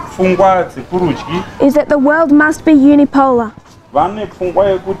vane pfungwa dzekurudyi is that the world must be unipolar. vane pfungwa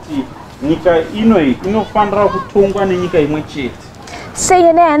yekuti nyika inoi inofanira kutongwa nenyika imwe chete.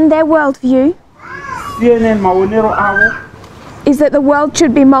 CNN, their worldview CNN maonero avo is that the world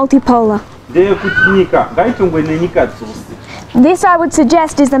should be multipolar. ndeyekuti nyika ngaitongwe nenyika dzose. This, I would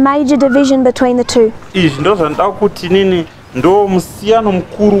suggest, is the major division between the two. Izvi ndo zvandida kuti nini ndo musiyano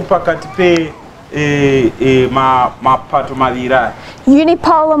mukuru pakati pe mapato maviri aya.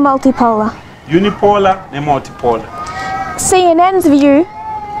 Unipolar, multipolar. Unipolar nemultipolar. CNN's view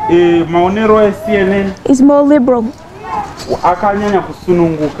Maonero eCNN is more liberal akanyanya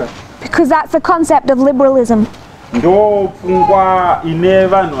kusununguka. because that's the concept of liberalism. Ndo pfungwa ine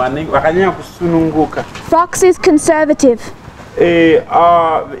vanhu vakanyanya kusununguka. Fox is conservative.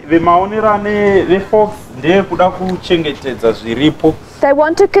 Vemaonero ane veFox ndeyekuda kuchengetedza zviripo. They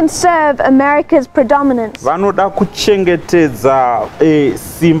want to conserve America's predominance. Vanoda kuchengetedza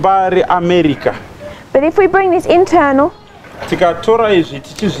simba reAmerica. But if we bring this internal, Tikatora izvi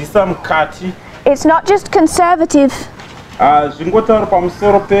tichizvisa mukati, it's not just conservative, zvingotaura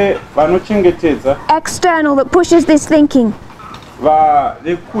pamusoro pevanochengetedza external that pushes this thinking.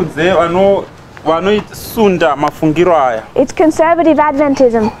 vekunze vanosunda mafungiro aya. It's conservative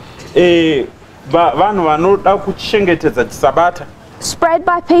Adventism, Vanhu vanoda kuchengetedza chisabata. spread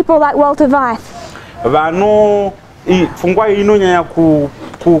by people like Walter Weiss. Pfungwa iyi inonyanya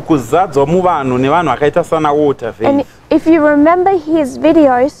kuzadzwa muvanhu nevanhu vakaita sana Walter And Weiss. if you remember his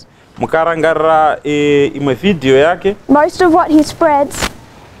videos, Mukarangarira imwe video yake, most of what he spreads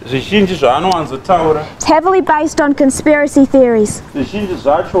zvizhinji zvaanowanzotaura, is heavily based on conspiracy theories. zvizhinji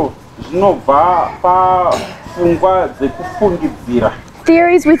zvacho zvinobva pafungwa dzekufungidzira.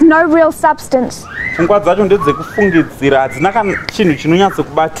 Theories with no real substance, Pfungwa dzacho ndedzekufungidzira, hadzina kana chinhu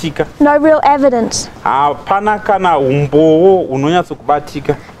chinonyatsokubatika. no real evidence. Hapana kana umbowo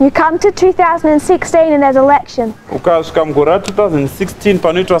hunonyatsokubatika. You come to 2016 and there's election, Ukasvika mugore ra2016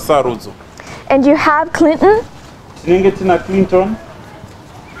 panoitwa sarudzo, and you have Clinton tinenge tina Clinton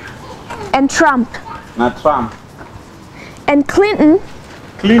and Trump. naTrump. And Clinton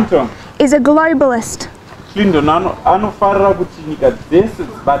Clinton is a globalist. Anofarira kuti nyika dzese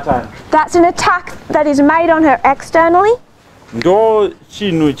dzibatane. That's an attack that is made on her externally Ndo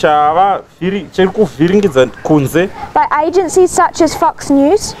chinhu chiri kuvhiringidza kunze, by agencies such as Fox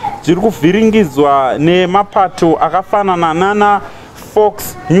News, chiri kuvhiringidzwa nemapato akafanana nana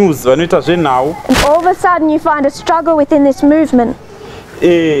Fox News vanoita zvenhau. And all of a sudden you find a struggle within this movement.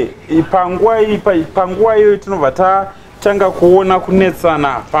 Panguva iyoyo tinobva tatanga kuona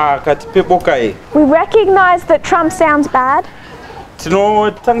kunetsana pakati peboka iri. We recognize that Trump sounds bad.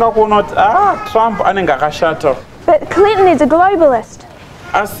 Tinotanga kuona kuti Trump anenge akashata. But Clinton is a globalist.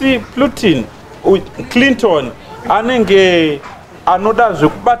 Asi Clinton anenge anoda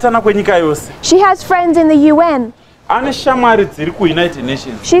zvekubatana kwenyika yose. She has friends in the UN. Ane shamwari dziri kuUnited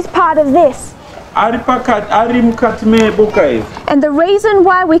Nations. She's part of this. Ari mukati meboka iri. And the reason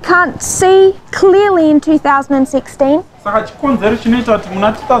why we can't see clearly in 2016 Saka chikonzero chinoita kuti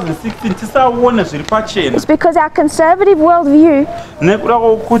muna 2016 tisaone zviri pachena. is because our conservative worldview, Nekuda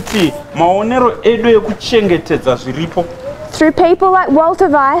kwokuti maonero edu ekuchengetedza zviripo. through people like Walter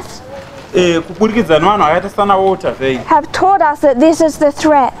Weiss, Kuburikidza nevanhu vakaita sana Walter Weiss, have taught us that this is the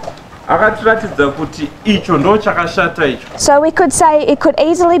threat. akatiratidza kuti icho ndo chakashata icho. So we could say it could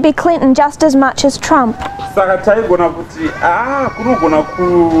easily be Clinton just as much as Trump. Saka taigona kuti kunogona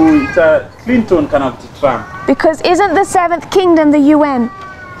kuita Clinton kana kuti Trump. Because isn't the seventh kingdom the UN?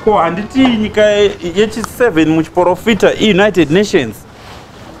 Ko handiti nyika yechi7 muchiprofita United Nations.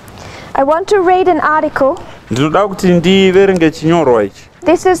 I want to read an article. Ndinoda kuti ndiverenge chinyorwa ichi.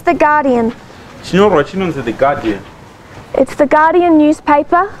 This is The Guardian. Chinyorwa chinonzi The Guardian. It's The Guardian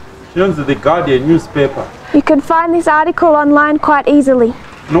newspaper. Chinonzi The Guardian newspaper. You can find this article online quite easily.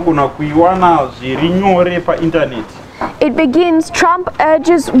 Unogona kuiwana zviri nyore painternet. It begins, Trump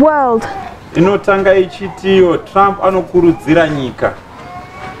urges world. Inotanga ichitiyo Trump anokurudzira nyika.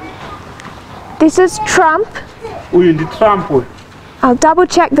 This is Trump. Uyu ndi Trump uyu. I'll double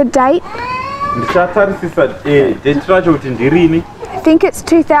check the date. Ndichatarisisa date racho kuti ndirini. I think it's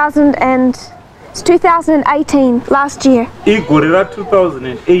 2018, last year. Igore ra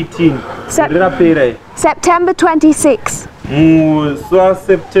 2018. Gore rapera iri. September 26. Musi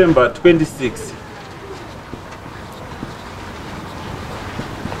waSeptember 26.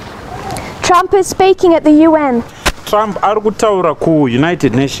 Trump is speaking at the UN. Trump ari kutaura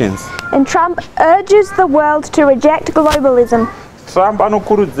kuUnited Nations. And Trump urges the world to reject globalism. Trump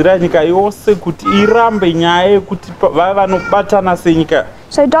anokurudzira nyika yose kuti irambe nyaya yekuti vave vanobatana senyika.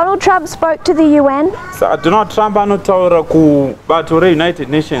 So Donald Trump spoke to the UN. Saka Donald Trump anotaura kubato reUnited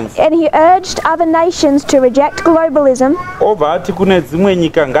Nations. And he urged other nations to reject globalism. Obva ati kune dzimwe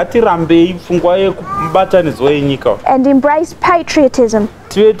nyika ngatirambei pfungwa yekubatanidzwa yenyika. And embrace patriotism.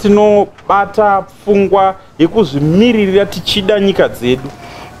 Tive tinobata pfungwa yekuzvimiririra tichida nyika dzedu.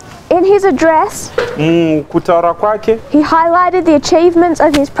 In his address, Kutaura kwake, he highlighted the achievements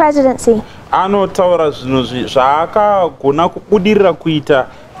of his presidency. Anotaura zvinhu zvaakagona kubudirira kuita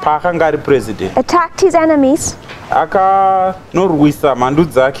paakanga ari president. Attacked his enemies. Akanorwisa mhandu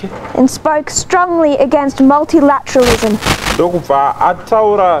dzake. And spoke strongly against multilateralism. Ndokubva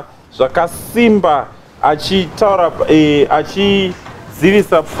ataura zvakasimba achitaura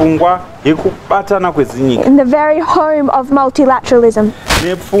achizivisa pfungwa yekubatana kwedzinyika. In the very home of multilateralism.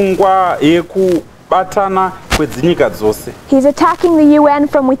 Nepfungwa yekubatana kwedzinyika dzose. He's attacking the UN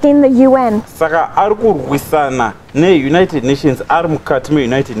from within the UN. Saka ari kurwisana neUnited Nations ari mukati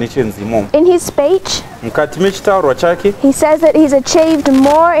meUnited Nations imomo. In his speech, Mukati mechitaurwa chake, he says that he's achieved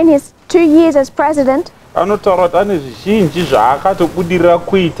more in his 2 years as president anotaura kuti ane zvizhinji zvaakatobudirira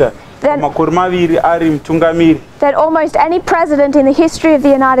kuita pamakore maviri ari mutungamiri than almost any president in the history of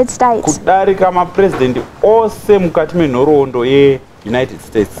the United States. kudarika maprezidendi ose mukati menhoroondo yeUnited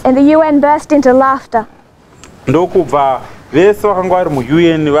States. And the UN burst into laughter. Ndokubva vese vakanga vari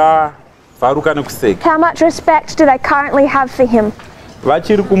muUN vavharuka nekuseka. How much respect do they currently have for him?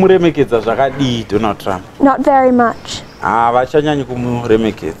 Vachiri kumuremekedza zvakadii Donald Trump? Not very much. Havachanyanyi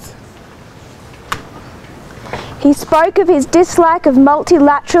kumuremekedza. He spoke of his dislike of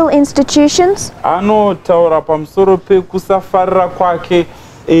multilateral institutions. Anotaura pamusoro pekusafarira kwake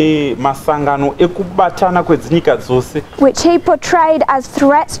masangano ekubatana kwedzinyika dzose, which he portrayed as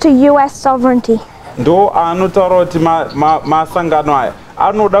threats to US sovereignty. Ndo anotaura kuti masangano aya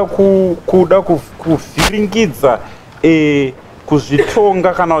anoda kuda kuvhiringidza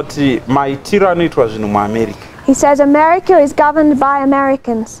kuzvitonga kana kuti maitiro anoitwa zvinhu muAmerica. He says America is governed by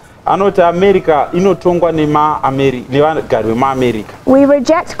Americans. Anoti America inotongwa nevagari vemuAmerica. We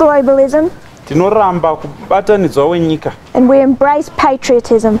reject globalism. Tinoramba kubatanidzwa wenyika. And we embrace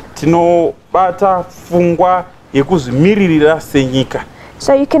patriotism. Tinobata pfungwa yekuzvimiririra senyika.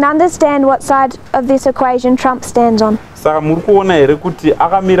 So you can understand what side of this equation Trump stands on. Saka muri kuona here kuti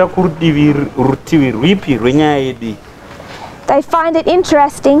akamira kurutivi rwipi rwenyaya yedu. They find it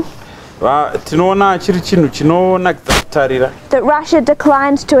interesting Tinoona chiri chinhu chinonakidza kutarira that Russia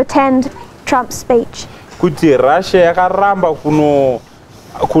declined to attend Trump's speech. kuti Russia yakaramba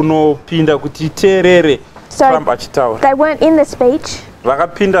kunopinda kuti iterere Trump achitaura. They weren't in the speech.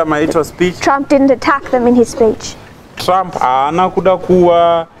 Vakapinda maitwa speech. Trump didn't attack them in his speech. Trump haana kuda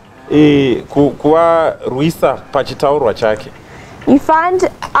kuvarwisa pachitaurwa chake. You find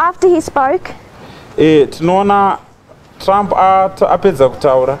after he spoke, tinoona Trump apedza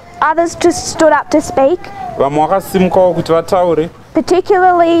kutaura, others just stood up to speak. Vamwe vakasimukawo kuti vataure,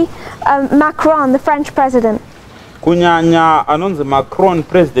 particularly Macron, the French president. Kunyanya anonzi Macron,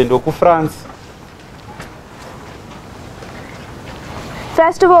 president of France.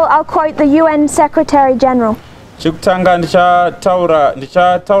 First of all, I'll quote the UN Secretary General. Chekutanga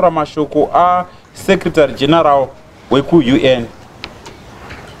ndichataura mashoko a Secretary General weku UN.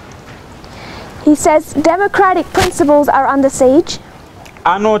 He says democratic principles are under siege.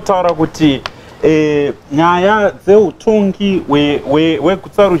 Anotaura kuti nyaya dzeutongi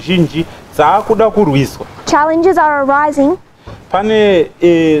wekutsa dzaakuda kurwiswa. Challenges are arising. Pane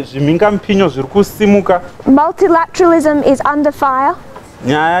zvimhingamupinyo zviri kusimuka. Multilateralism is under fire.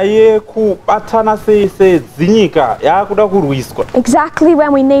 Nyaya yekubatana sedzinyika yakuda kurwiswa. Exactly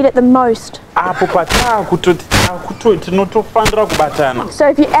when we need it the most. Apo tinotofanira kubatana. So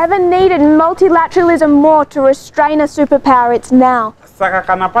if you ever needed multilateralism more to restrain a superpower, it's now. Saka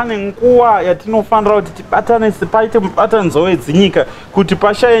kana pane nguva yatinofanira kuti tibatane paite mubatanidzo wedzinyika kuti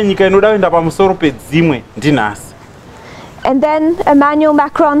pashaye nyika inoda kuenda pamusoro pedzimwe ndinhasi. And then Emmanuel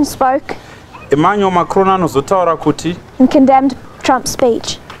Macron spoke. Emmanuel Macron anozotaura kuti and condemned Trump's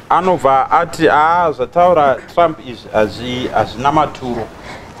speech. Anobva ati zvataura Trump hazvina maturo.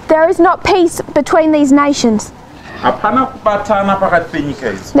 There is not peace between these nations. Hapana kubatana pakati penyika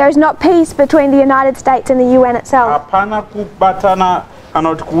idzi. There is not peace between the United States and the UN itself. Hapana kubatana kana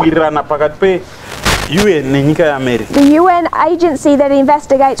kuti kuwirirana pakati pe UN nenyika yeAmerica. The UN agency that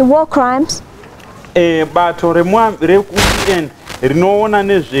investigates war crimes bato reUN rinoona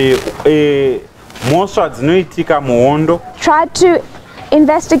nezve mhosva dzinoitika muhondo tried to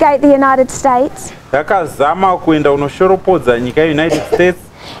investigate the United States. Yakazama kuenda unoshoropodza nyika yeUnited States.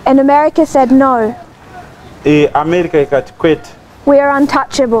 And America said no. America ikati kwete. We are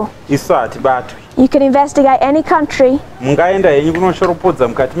untouchable. Isu hatibatwi. You can investigate any country. Mungaenda henyu kunoshoropodza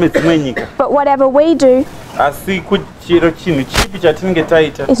mukati medzimwe nyika. But whatever we do asi kuchiro chinhu chipi chatinenge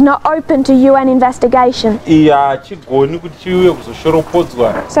taita is not open to UN investigation. Chigoni kuti chiuye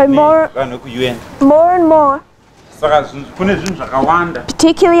kuzoshoropodzwa vanhu vekuUN. More and more, saka kune zvinhu zvakawanda,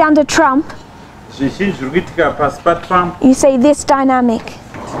 particularly under Trump, zvizhinji zviri kuitika pasi paTrump, you see this dynamic.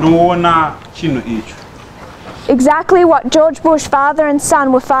 Tinoona chinhu icho. Exactly what George Bush father and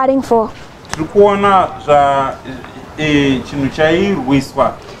son were fighting for. Tiri kuona chinhu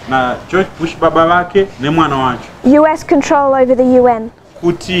chairwiswa na George Bush baba vake nemwana wacho. US control over the UN.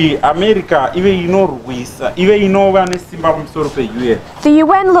 Kuti America ive inorwisa, ive inova nesimba pamusoro peUN. The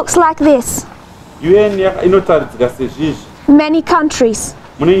UN looks like this. UN inotaridzika sezvizvi. Many countries.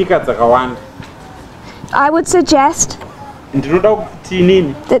 Mune nyika dzakawanda. I would suggest ndinoda kuti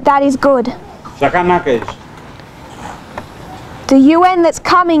inini that is good. Zvakanaka izvi. The UN that's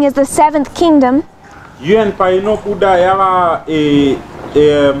coming is the seventh kingdom. UN painobuda yava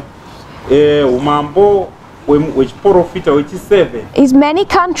umambo hwechiprofita hwechi7 is many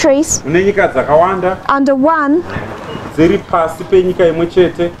countries mune nyika dzakawanda under one dziri pasi penyika imwe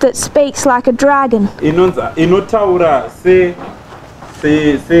chete that speaks like a dragon. Inotaura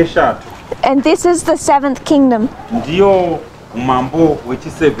seshato. And this is the seventh kingdom. Ndiyo umambo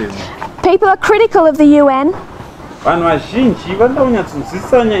hwechi7. People are critical of the UN vanhu vazhinji vanoda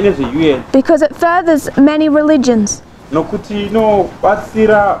kunyatsozivisanya nezveUN because it furthers many religions. Nokuti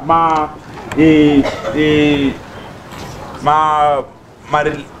inobatsira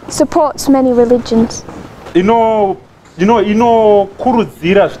supports many religions.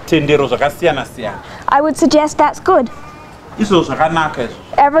 Inokurudzira zvitendero zvakasiyana siyana. I would suggest that's good. Izvo zvakanaka izvo.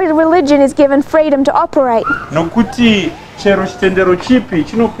 Every religion is given freedom to operate. Nokuti chero chitendero chipi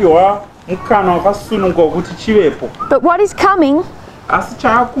chinopiwa mukana wakasununguka kuti chivepo. But what is coming asi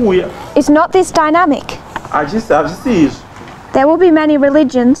chaakuuya is not this dynamic. Hazvisi izvo. There will be many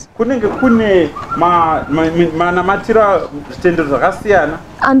religions kunenge kune manamatira zvitendero zvakasiyana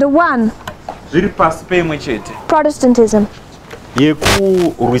under one, zviri pasi peimwe chete, Protestantism,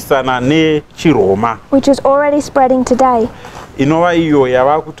 yekurwisana nechiRoma, which is already spreading today. Inova iyo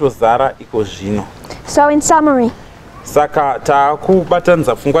yava kutozara iko zvino. So in summary, saka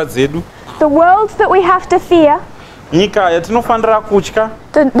taakubatanidza pfungwa dzedu. The world that we have to fear, nyika yatinofanira kutya,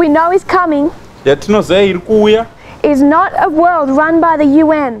 that we know is coming, yatinoziva iri kuuya, is not a world run by the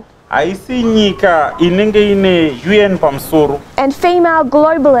UN haisi nyika inenge ine UN pamusoro and female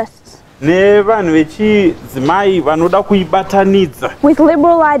globalists nevanhu vechidzimai vanoda kuibatanidza with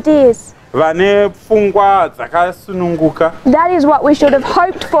liberal ideas. vane pfungwa dzakasununguka. That is what we should have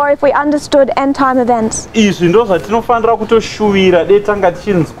hoped for if we understood end-time events. Izvi ndo zvatinofanira kutoshuvira dei tanga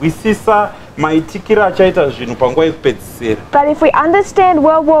tichinzwisisa maitikiro achaita zvinhu panguva yekupedzisira. But if we understand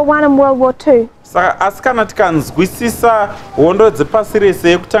World War I and World War II, saka asi kana tikanzwisisa hondo dzepasi rese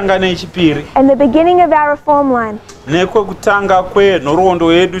yekutanga neyechipiri and the beginning of our reform line, nekwekutanga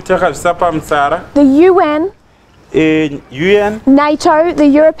kwenhoroondo yedu takazvisa pamutsara, the UN, UN, NATO, the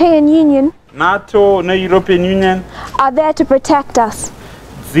European Union, NATO neEuropean Union are there to protect us,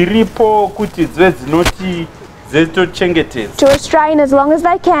 dziripo kuti dzive dzinotochengetedza, to restrain as long as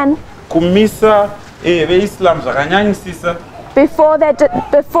they can kumisa veislam zvakanyanyisisa before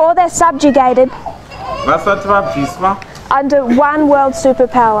they're subjugated vasati vabviswa, under one world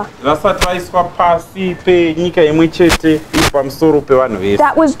superpower. vasati vaiswa pasi penyika imwe chete iri pamusoro pevanhu vese.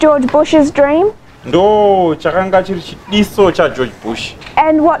 That was George Bush's dream, ndo chakanga chiri chidiso chaGeorge Bush,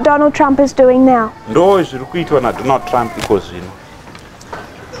 and what Donald Trump is doing now. ndo zviri kuitwa naDonald Trump iko zvino.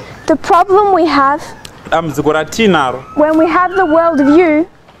 The problem we have Dambudziko ratinaro when we have the world view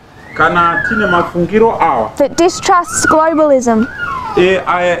kana tine mafungiro awa that distrusts globalism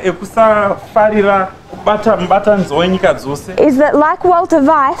aya ekusafarira kubata mubatanidzo wenyika dzose, is that, like Walter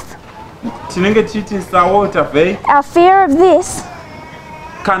Weiss, tinenge tichiti saWalter Weiss, our fear of this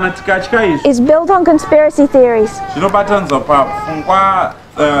kana tikatya izvi is built on conspiracy theories. zvinobatanidzwa pafungwa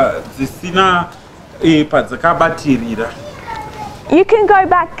dzisina padzakabatirira. You can go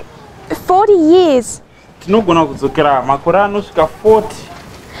back 40 years Tinogona kudzokera makore anosvika 40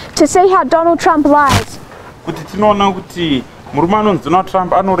 to see how Donald Trump lies. kuti tinoona kuti murume anonzi Donald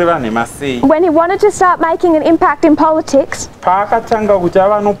Trump anoreva nhema sei. When he wanted to start making an impact in politics, paakatanga kuti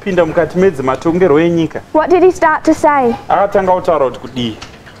ava anopinda mukati medzematongerwo enyika, what did he start to say? akatanga kutaura kuti kudii?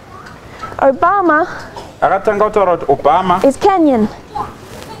 Obama akatanga kutaura kuti Obama is Kenyan,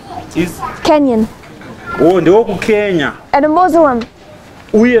 ndewekukenya and a Muslim.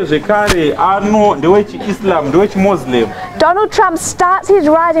 uye zvekare ndewechiislam, ndewechimuslim. Donald Trump starts his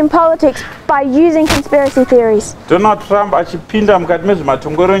rise in politics by using conspiracy theories. Donald Trump achipinda mukati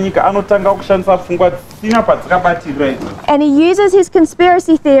mezvematongero enyika anotanga kushandisa pfungwa dzisina padzakabatirira idzodzo. And he uses his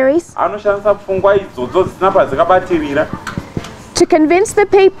conspiracy theories Anoshandisa pfungwa idzodzo dzisina padzakabatirira to convince the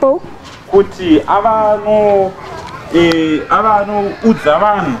people kuti ava anoudza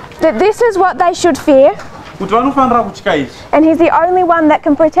vanhu that this is what they should fear, kuti vanofanira kutya izvi, and he's the only one that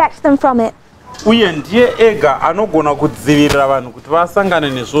can protect them from it. uye ndiye ega anogona kudzivirira vanhu kuti vasangane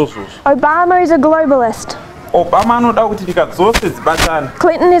nezvozvozvo. Obama is a globalist. Obama anoda kuti nyika dzose dzibatane.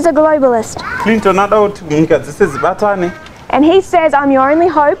 Clinton is a globalist. Clinton anoda kuti nyika dzose dzibatane. And he says, I'm your only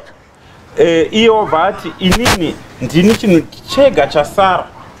hope. Iye obva ati inini ndini chinhu chega chasara.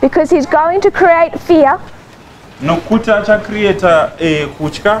 Because he's going to create fear, nokuti achacreata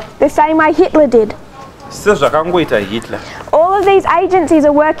kutya the same way Hitler did. sezvakangoita Hitler. All of these agencies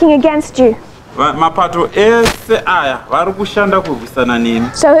are working against you. Mapato ese aya vari kushanda kurwisana nemi.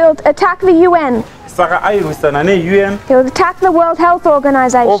 So he'll attack the UN. Saka airwisana neUN. He'll attack the World Health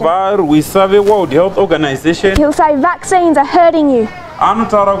Organization. Obva arwisa veWorld Health Organization. He'll say vaccines are hurting you.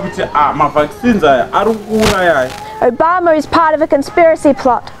 Anotaura kuti mavaccines aya ari kuuraya. Obama is part of a conspiracy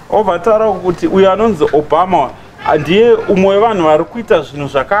plot. Obva taura kuti uyo anonzi Obama ndiye umwe wevanhu vari kuita zvinhu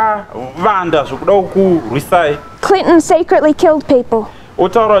zvakavanda zvokuda kurwisai. Clinton secretly killed people.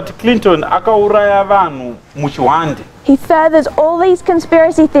 Otaura kuti Clinton akauraya vanhu muchihwande. He furthers all these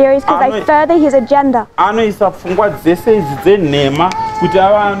conspiracy theories because they further his agenda. Anoisa pfungwa dzese idzi dzenhema kuti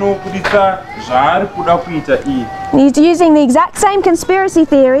ava anobudisa zvaari kuda kuita iye. He's using the exact same conspiracy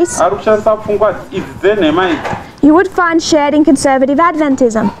theories Ari kushandisa pfungwa idzi dzenhema idzi you would find shared in conservative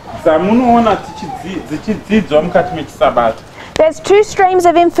Adventism. dzamunoona dzichidzidzwa mukati mechisabato. There's two streams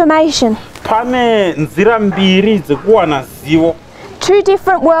of information, Pane nzira mbiri dzekuwana zivo, two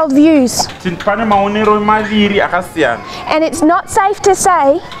different worldviews, pane maonero maviri akasiyana, and it's not safe to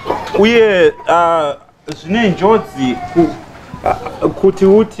say uye zvine njodzi kuti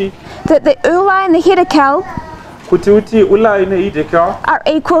uti that the Ula and the Hiddekel kuti uti Ulai neHiddekel are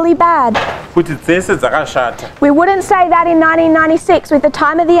equally bad. kuti dzese dzakashata. We wouldn't say that in 1996 with the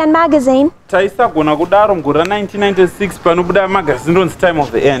Time of the End magazine, Taisagona kudaro mugore 1996 panobuda magazine ronzi Time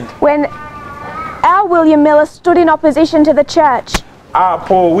of the End, when our William Miller stood in opposition to the church.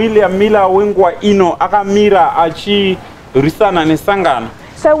 apo William Miller wenguva ino akamira achirwisana nesangano.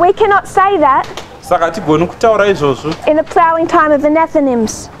 So we cannot say that Saka tigoni kutaura izvozvo in the plowing time of the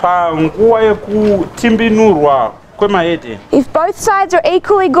Nethinims. panguva yekutimbinurwa kwemahedheni. If both sides are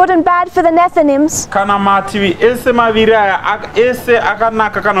equally good and bad for the Nethinims, Kana mativi ese maviri aya ese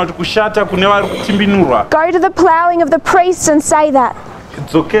akanaka kana kuti kushata kune vari kutimbinurwa, go to the ploughing of the priests and say that.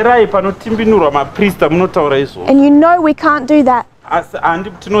 dzokerai panotimbinurwa maprista munotaura izvo. And you know we can't do that. Asi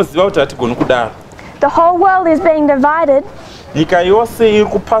tinoziva kuti hatigoni kudaro. The whole world is being divided Nyika yose iri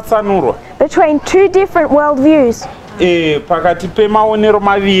kupatsanurwa between two different worldviews. Pakati pemaonero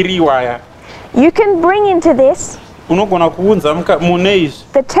maviri iwaya. You can bring into this Unogona kuunza mune izvi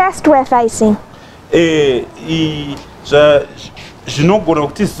the test we're facing. Zvinogona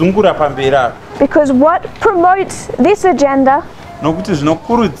kutizungura pamberi apa. Because what promotes this agenda Nokuti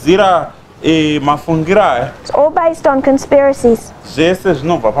zvinokurudzira mafungiro aya is all based on conspiracies, zvese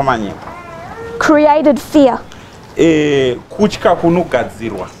zvinobva pamanyika. created fear. Kutya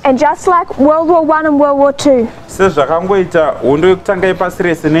kunogadzirwa. And just like World War I and World War II, Sezvakangoita hondo yekutanga yepasi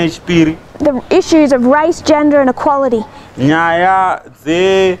rese neyechipiri, the issues of race, gender and equality, nyaya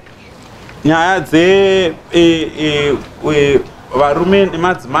dze varume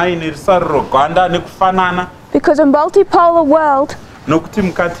nemadzimai nerusaro rweganda nekufanana. because a multipolar world Nokuti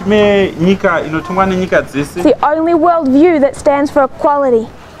mukati menyika inotongwa nenyika dzese, the only worldview that stands for equality.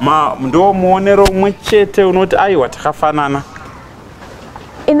 ndo muonero umwe chete unoti aiwa takafanana.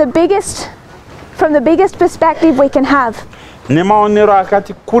 From the biggest perspective we can have, Nemaonero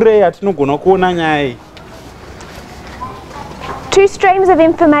akati kurei atinogona kuona nyaya iyi. two streams of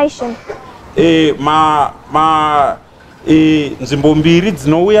information. Nzvimbo mbiri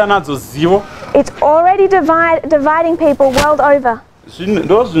dzinouya nadzo zivo. It's already dividing people world over.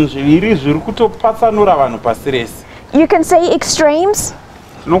 Ndo zvinhu zviviri zviri kutopatsanura vanhu pasi rese. You can see extremes.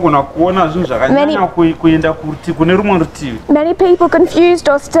 Tinogona kuona zvinhu zvakanyanya kuenda kune rumwe rutivi. Many people confused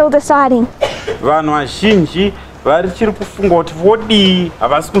or still deciding. Vanhu vazhinji varichiri kufunga kuti vodii,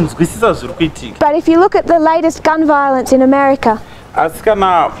 havasi kunzwisisa zviri kuitika. But if you look at the latest gun violence in America, Asi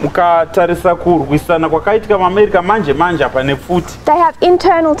kana mukatarisa kurwisana kwakaitika muAmerica manje apa nepfuti, they have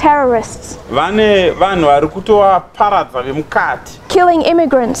internal terrorists vane vanhu vari kutovaparadza vemukati, killing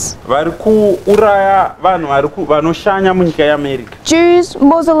immigrants, vari kuuraya vanhu vanoshanya munyika yeAmerica, Jews,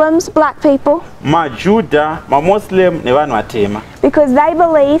 Muslims, black people, maJudha, maMuslim nevanhu vatema, because they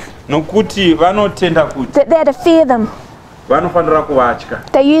believe nokuti vanotenda kuti that they're to fear them. vanofanira kuvatya.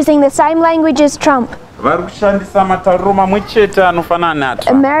 They're using the same language as Trump. Vari kushandisa matauriro mamwe chete anofanana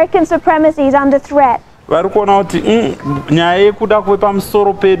naTrump. American supremacy is under threat Vari kuona kuti nyaya yekuda kuve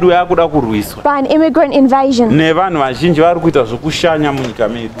pamusoro pedu yakuda kurwiswa by an immigrant invasion. nevanhu vazhinji vari kuita zvokushanya munyika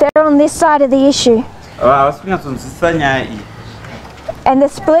medu. They're on this side of the issue. Havasi kunyatsonzwisisa nyaya iyi. And the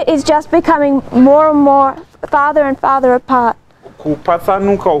split is just becoming more and more farther and farther apart.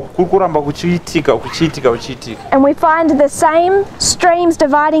 Kupatsanuka kuri kuramba kuchiitika. And we find the same streams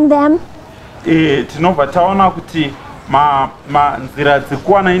dividing them Tinobva taona kuti nzira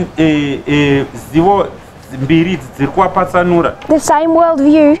dzekuwana zivo mbiri idzi dziri kuvapatsanura. the same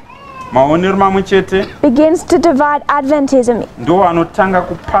worldview Maonero mamwe chete begins to divide Adventism ndo anotanga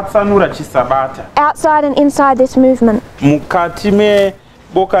kupatsanura chisabata outside and inside this movement. mukati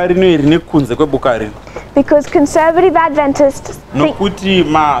meboka rino iri nekunze kweboka rino. Because conservative Adventists Nokuti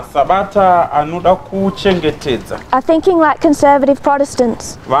masabata anoda kuchengetedza are thinking like conservative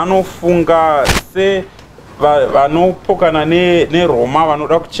Protestants. vanofunga se vanopokana neRoma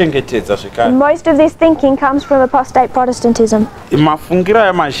vanoda kuchengetedza zvekare. Most of this thinking comes from apostate Protestantism. Mafungira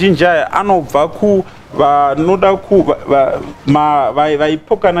aya mazhinji aya anobva vanoda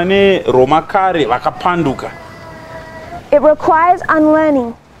vaipokana neRoma kare vakapanduka. It requires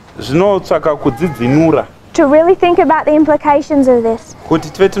unlearning Zvinotsvaka kudzidzinura to really think about the implications of this. kuti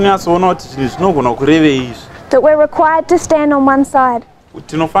tive tinonyatsoona kuti zvinhu zvinogona kurevei izvi. That we're required to stand on one side.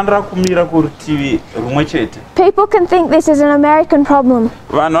 Tinofanira kumira kurutivi rumwe chete. People can think this is an American problem.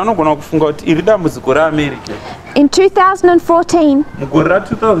 Vanhu vanogona kufunga kuti iri dambudziko reAmerica. In 2014, Mugore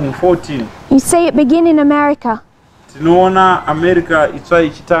ra2014 you see it begin in America. tinoona America itsva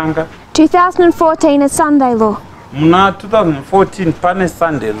ichitanga. 2014 is Sunday law Muna 2014 pane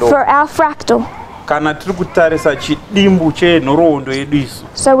Sunday law. for our fractal. Kana tiri kutarisa chidimbu chenhoroondo yedu isu.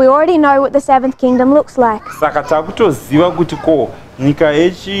 So we already know what the seventh kingdom looks like. Saka takutoziva kuti nyika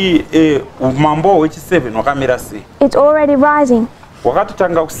umambo hwechi7 hwakamira sei. It's already rising.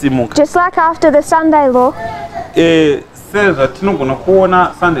 Hwakatotanga kusimuka. Just like after the Sunday law, sezvatinogona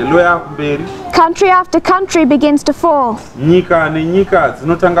kuona Sunday law yakumberi. country after country begins to fall. Nyika nenyika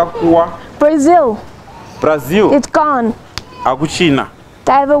dzinotanga kuwa. Brazil It's gone. hakuchina.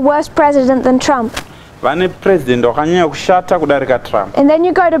 They have a worse president than Trump. Vane president wakanyanya kushata kudarika Trump. And then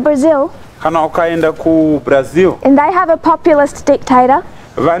you go to Brazil, Kana ukaenda ku Brazil and they have a populist dictator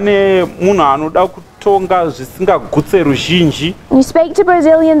vane munhu anoda vakatonga zvisingagutse ruzhinji. You speak to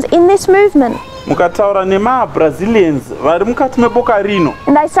Brazilians in this movement Mukataura nemaBrazilians vari mukati meboka rino,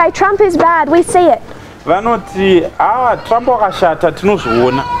 and they say Trump is bad, we see it. vanoti Trump wakashata,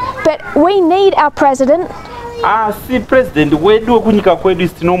 tinozviona. But we need our president. Asi president wedu wekunyika kwedu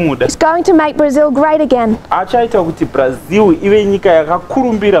tinomuda. He's going to make Brazil great again. Achaita kuti Brazil ive nyika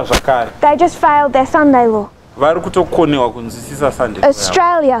yakakurumbira zvakare. They just failed their Sunday law. Vari kutokonewa kunzwisisa Sunday law.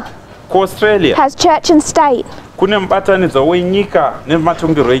 Australia Australia has church and state. kune mubatanidzwa wenyika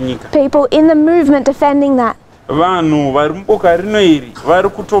nematongerwo enyika. People in the movement defending that Vanhu vari muboka rino iri vari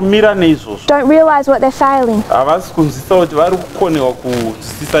kutomira neizvozvo. don't realize what they're failing. Havasi kunzwisisa kuti vari kukonewa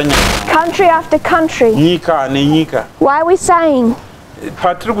kunzwisisa nyika. Country after country. Nyika nenyika. Why are we saying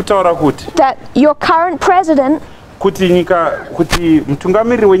Patiri kutaura kuti that your current president kuti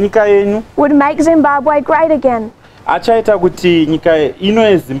mutungamiriri wenyika yenyu would make Zimbabwe great again? achaita kuti nyika ino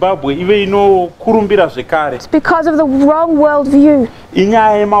yeZimbabwe ive inokurumbira zvekare. It's because of the wrong worldview.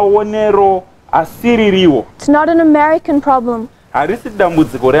 Inyaya yemaonero asiririwo. It's not an American problem. Harisi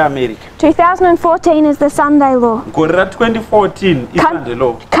dambudziko reAmerica. 2014 is the Sunday law. Gore ra2014 iSunday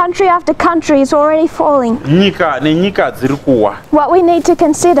law. Country after country is already falling. Nyika nenyika dziri kuwa. What we need to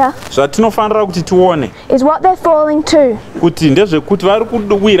consider Zvatinofanira kuti tione is what they're falling to. kuti ndezvekuti vari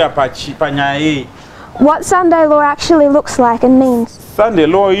kuwira panyaya yeyi. What Sunday law actually looks like and means. Sunday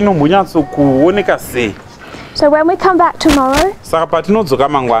law inombonyatso kuoneka sei. So when we come back tomorrow, Saka patinodzoka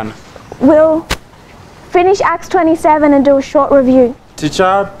mangwana we'll finish Acts 27 and do a short review.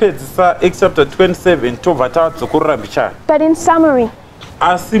 tichapedzisa Acts chapter 27 tobva tadzokorora mbichana. But in summary,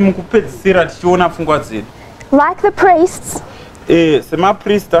 Asi mukupedzisira tichiona pfungwa dzedu. like the priests,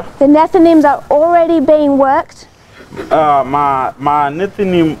 Semaprista the Nethinims are already being worked.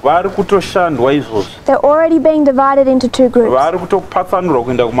 maNethinim vari kutoshandwa izvozvo. They're already being divided into two groups Vari kutopatsanurwa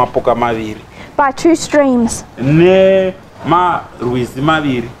kuenda kumapoka maviri by two streams. nemarwizi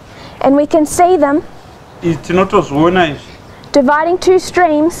maviri. And we can see them Tinotozviona izvi. dividing two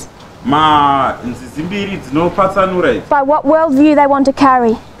streams Manzizi mbiri dzinopatsanura idzi by what worldview they want to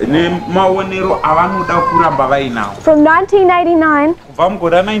carry. nemaonero avanoda kuramba vainawo. From 1989, Kubva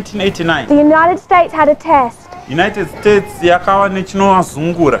mugore ra1989 the United States had a test. United States yakava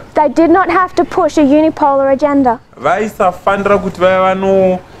nechinovazungura. They did not have to push a unipolar agenda. Vaisafanira kuti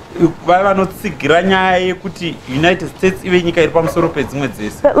vanotsigira nyaya yekuti United States ive nyika iri pamusoro pedzimwe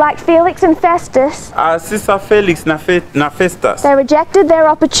dzese. But like Felix and Festus, Asi saFelix naFestus they rejected their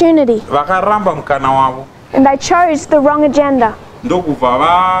opportunity vakaramba mukana wavo and they chose the wrong agenda, ndokubva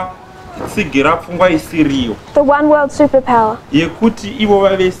vatsigira pfungwa isiriyo the one world superpower. yekuti ivo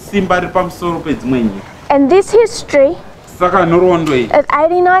vave simba riri pamusoro pedzimwe nyika. And this history Saka nhoroondo iyi of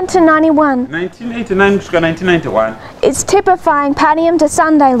 89 to 91 1989 kusvika 1991 is typifying Panium to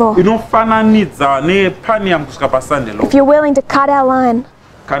Sunday law. inofananidza nePanium kusvika paSunday law. If you're willing to cut our line.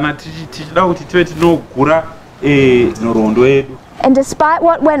 Kana tichida kuti tive tinogura nhoroondo yedu. And despite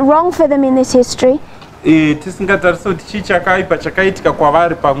what went wrong for them in this history, tisingatarisa kuti chii chakaipa chakaitika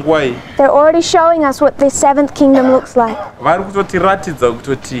kwavari panguva iyi. they're already showing us what this seventh kingdom looks like. Vari kutotiratidza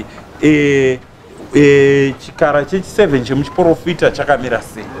kutoti chikara chechi7 chemuchiprofita chakamira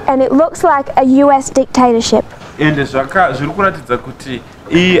sei. And it looks like a US dictatorship. Ende zviri kuratidza kuti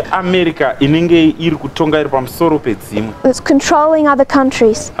iAmerica inenge iri kutonga iri pamusoro pedzimwe. It's controlling other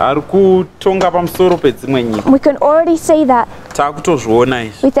countries. Ari kutonga pamusoro pedzimwe nyika. We can already see that Takutozviona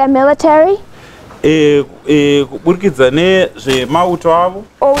izvi. with their military Kuburikidza nezvemauto avo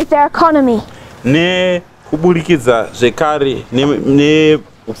or with their economy. nekuburikidza zvekare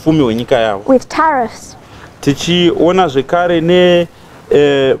neupfumi hwenyika yavo. With tariffs. Tichiona zvekare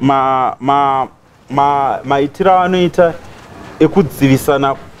maitiro avanoita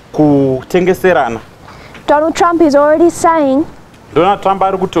ekudzivisana kutengeserana. Donald Trump is already saying Donald Trump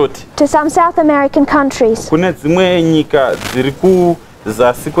ari kutoti to some South American countries, kune dzimwe nyika dziri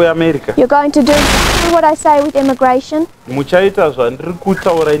kuzasi kweAmerica, you're going to do exactly what I say with immigration, muchaita zvandiri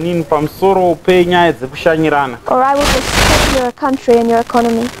kutaura inini pamusoro penyaya dzekushanyirana, or I will destroy your country and your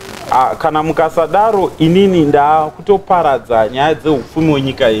economy. kana mukasadaro inini ndakutoparadza nyaya dzeupfumi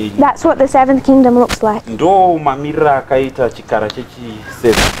hwenyika yenyu. That's what the seventh kingdom looks like. Ndo mamiriro akaita chikara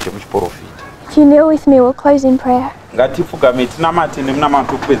chechi7 chemuchiprofita. If you kneel with me, we'll close in prayer. Ngatifugame tinamate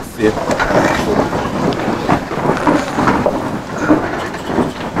nemunamato kupedzisira.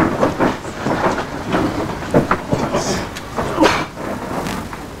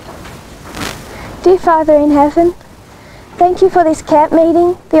 Dear Father in heaven, thank you for this camp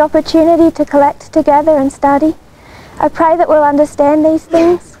meeting, the opportunity to collect together and study. I pray that we'll understand these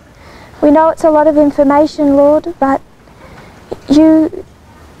things. We know it's a lot of information, Lord, but you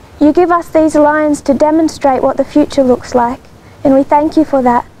You give us these lines to demonstrate what the future looks like, and we thank you for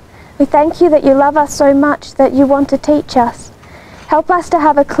that. We thank you that you love us so much that you want to teach us. Help us to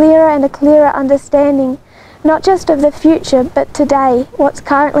have a clearer and a clearer understanding, not just of the future, but today, what's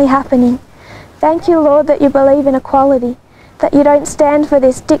currently happening. Thank you, Lord, that you believe in equality, that you don't stand for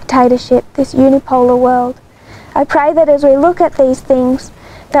this dictatorship, this unipolar world. I pray that as we look at these things,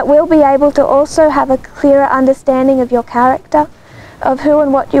 that we'll be able to also have a clearer understanding of your character, of who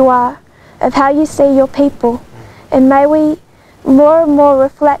and what you are, of how you see your people, and may we more and more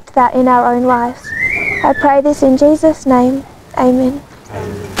reflect that in our own lives. I pray this in Jesus' name. Amen.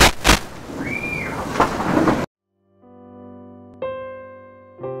 Amen.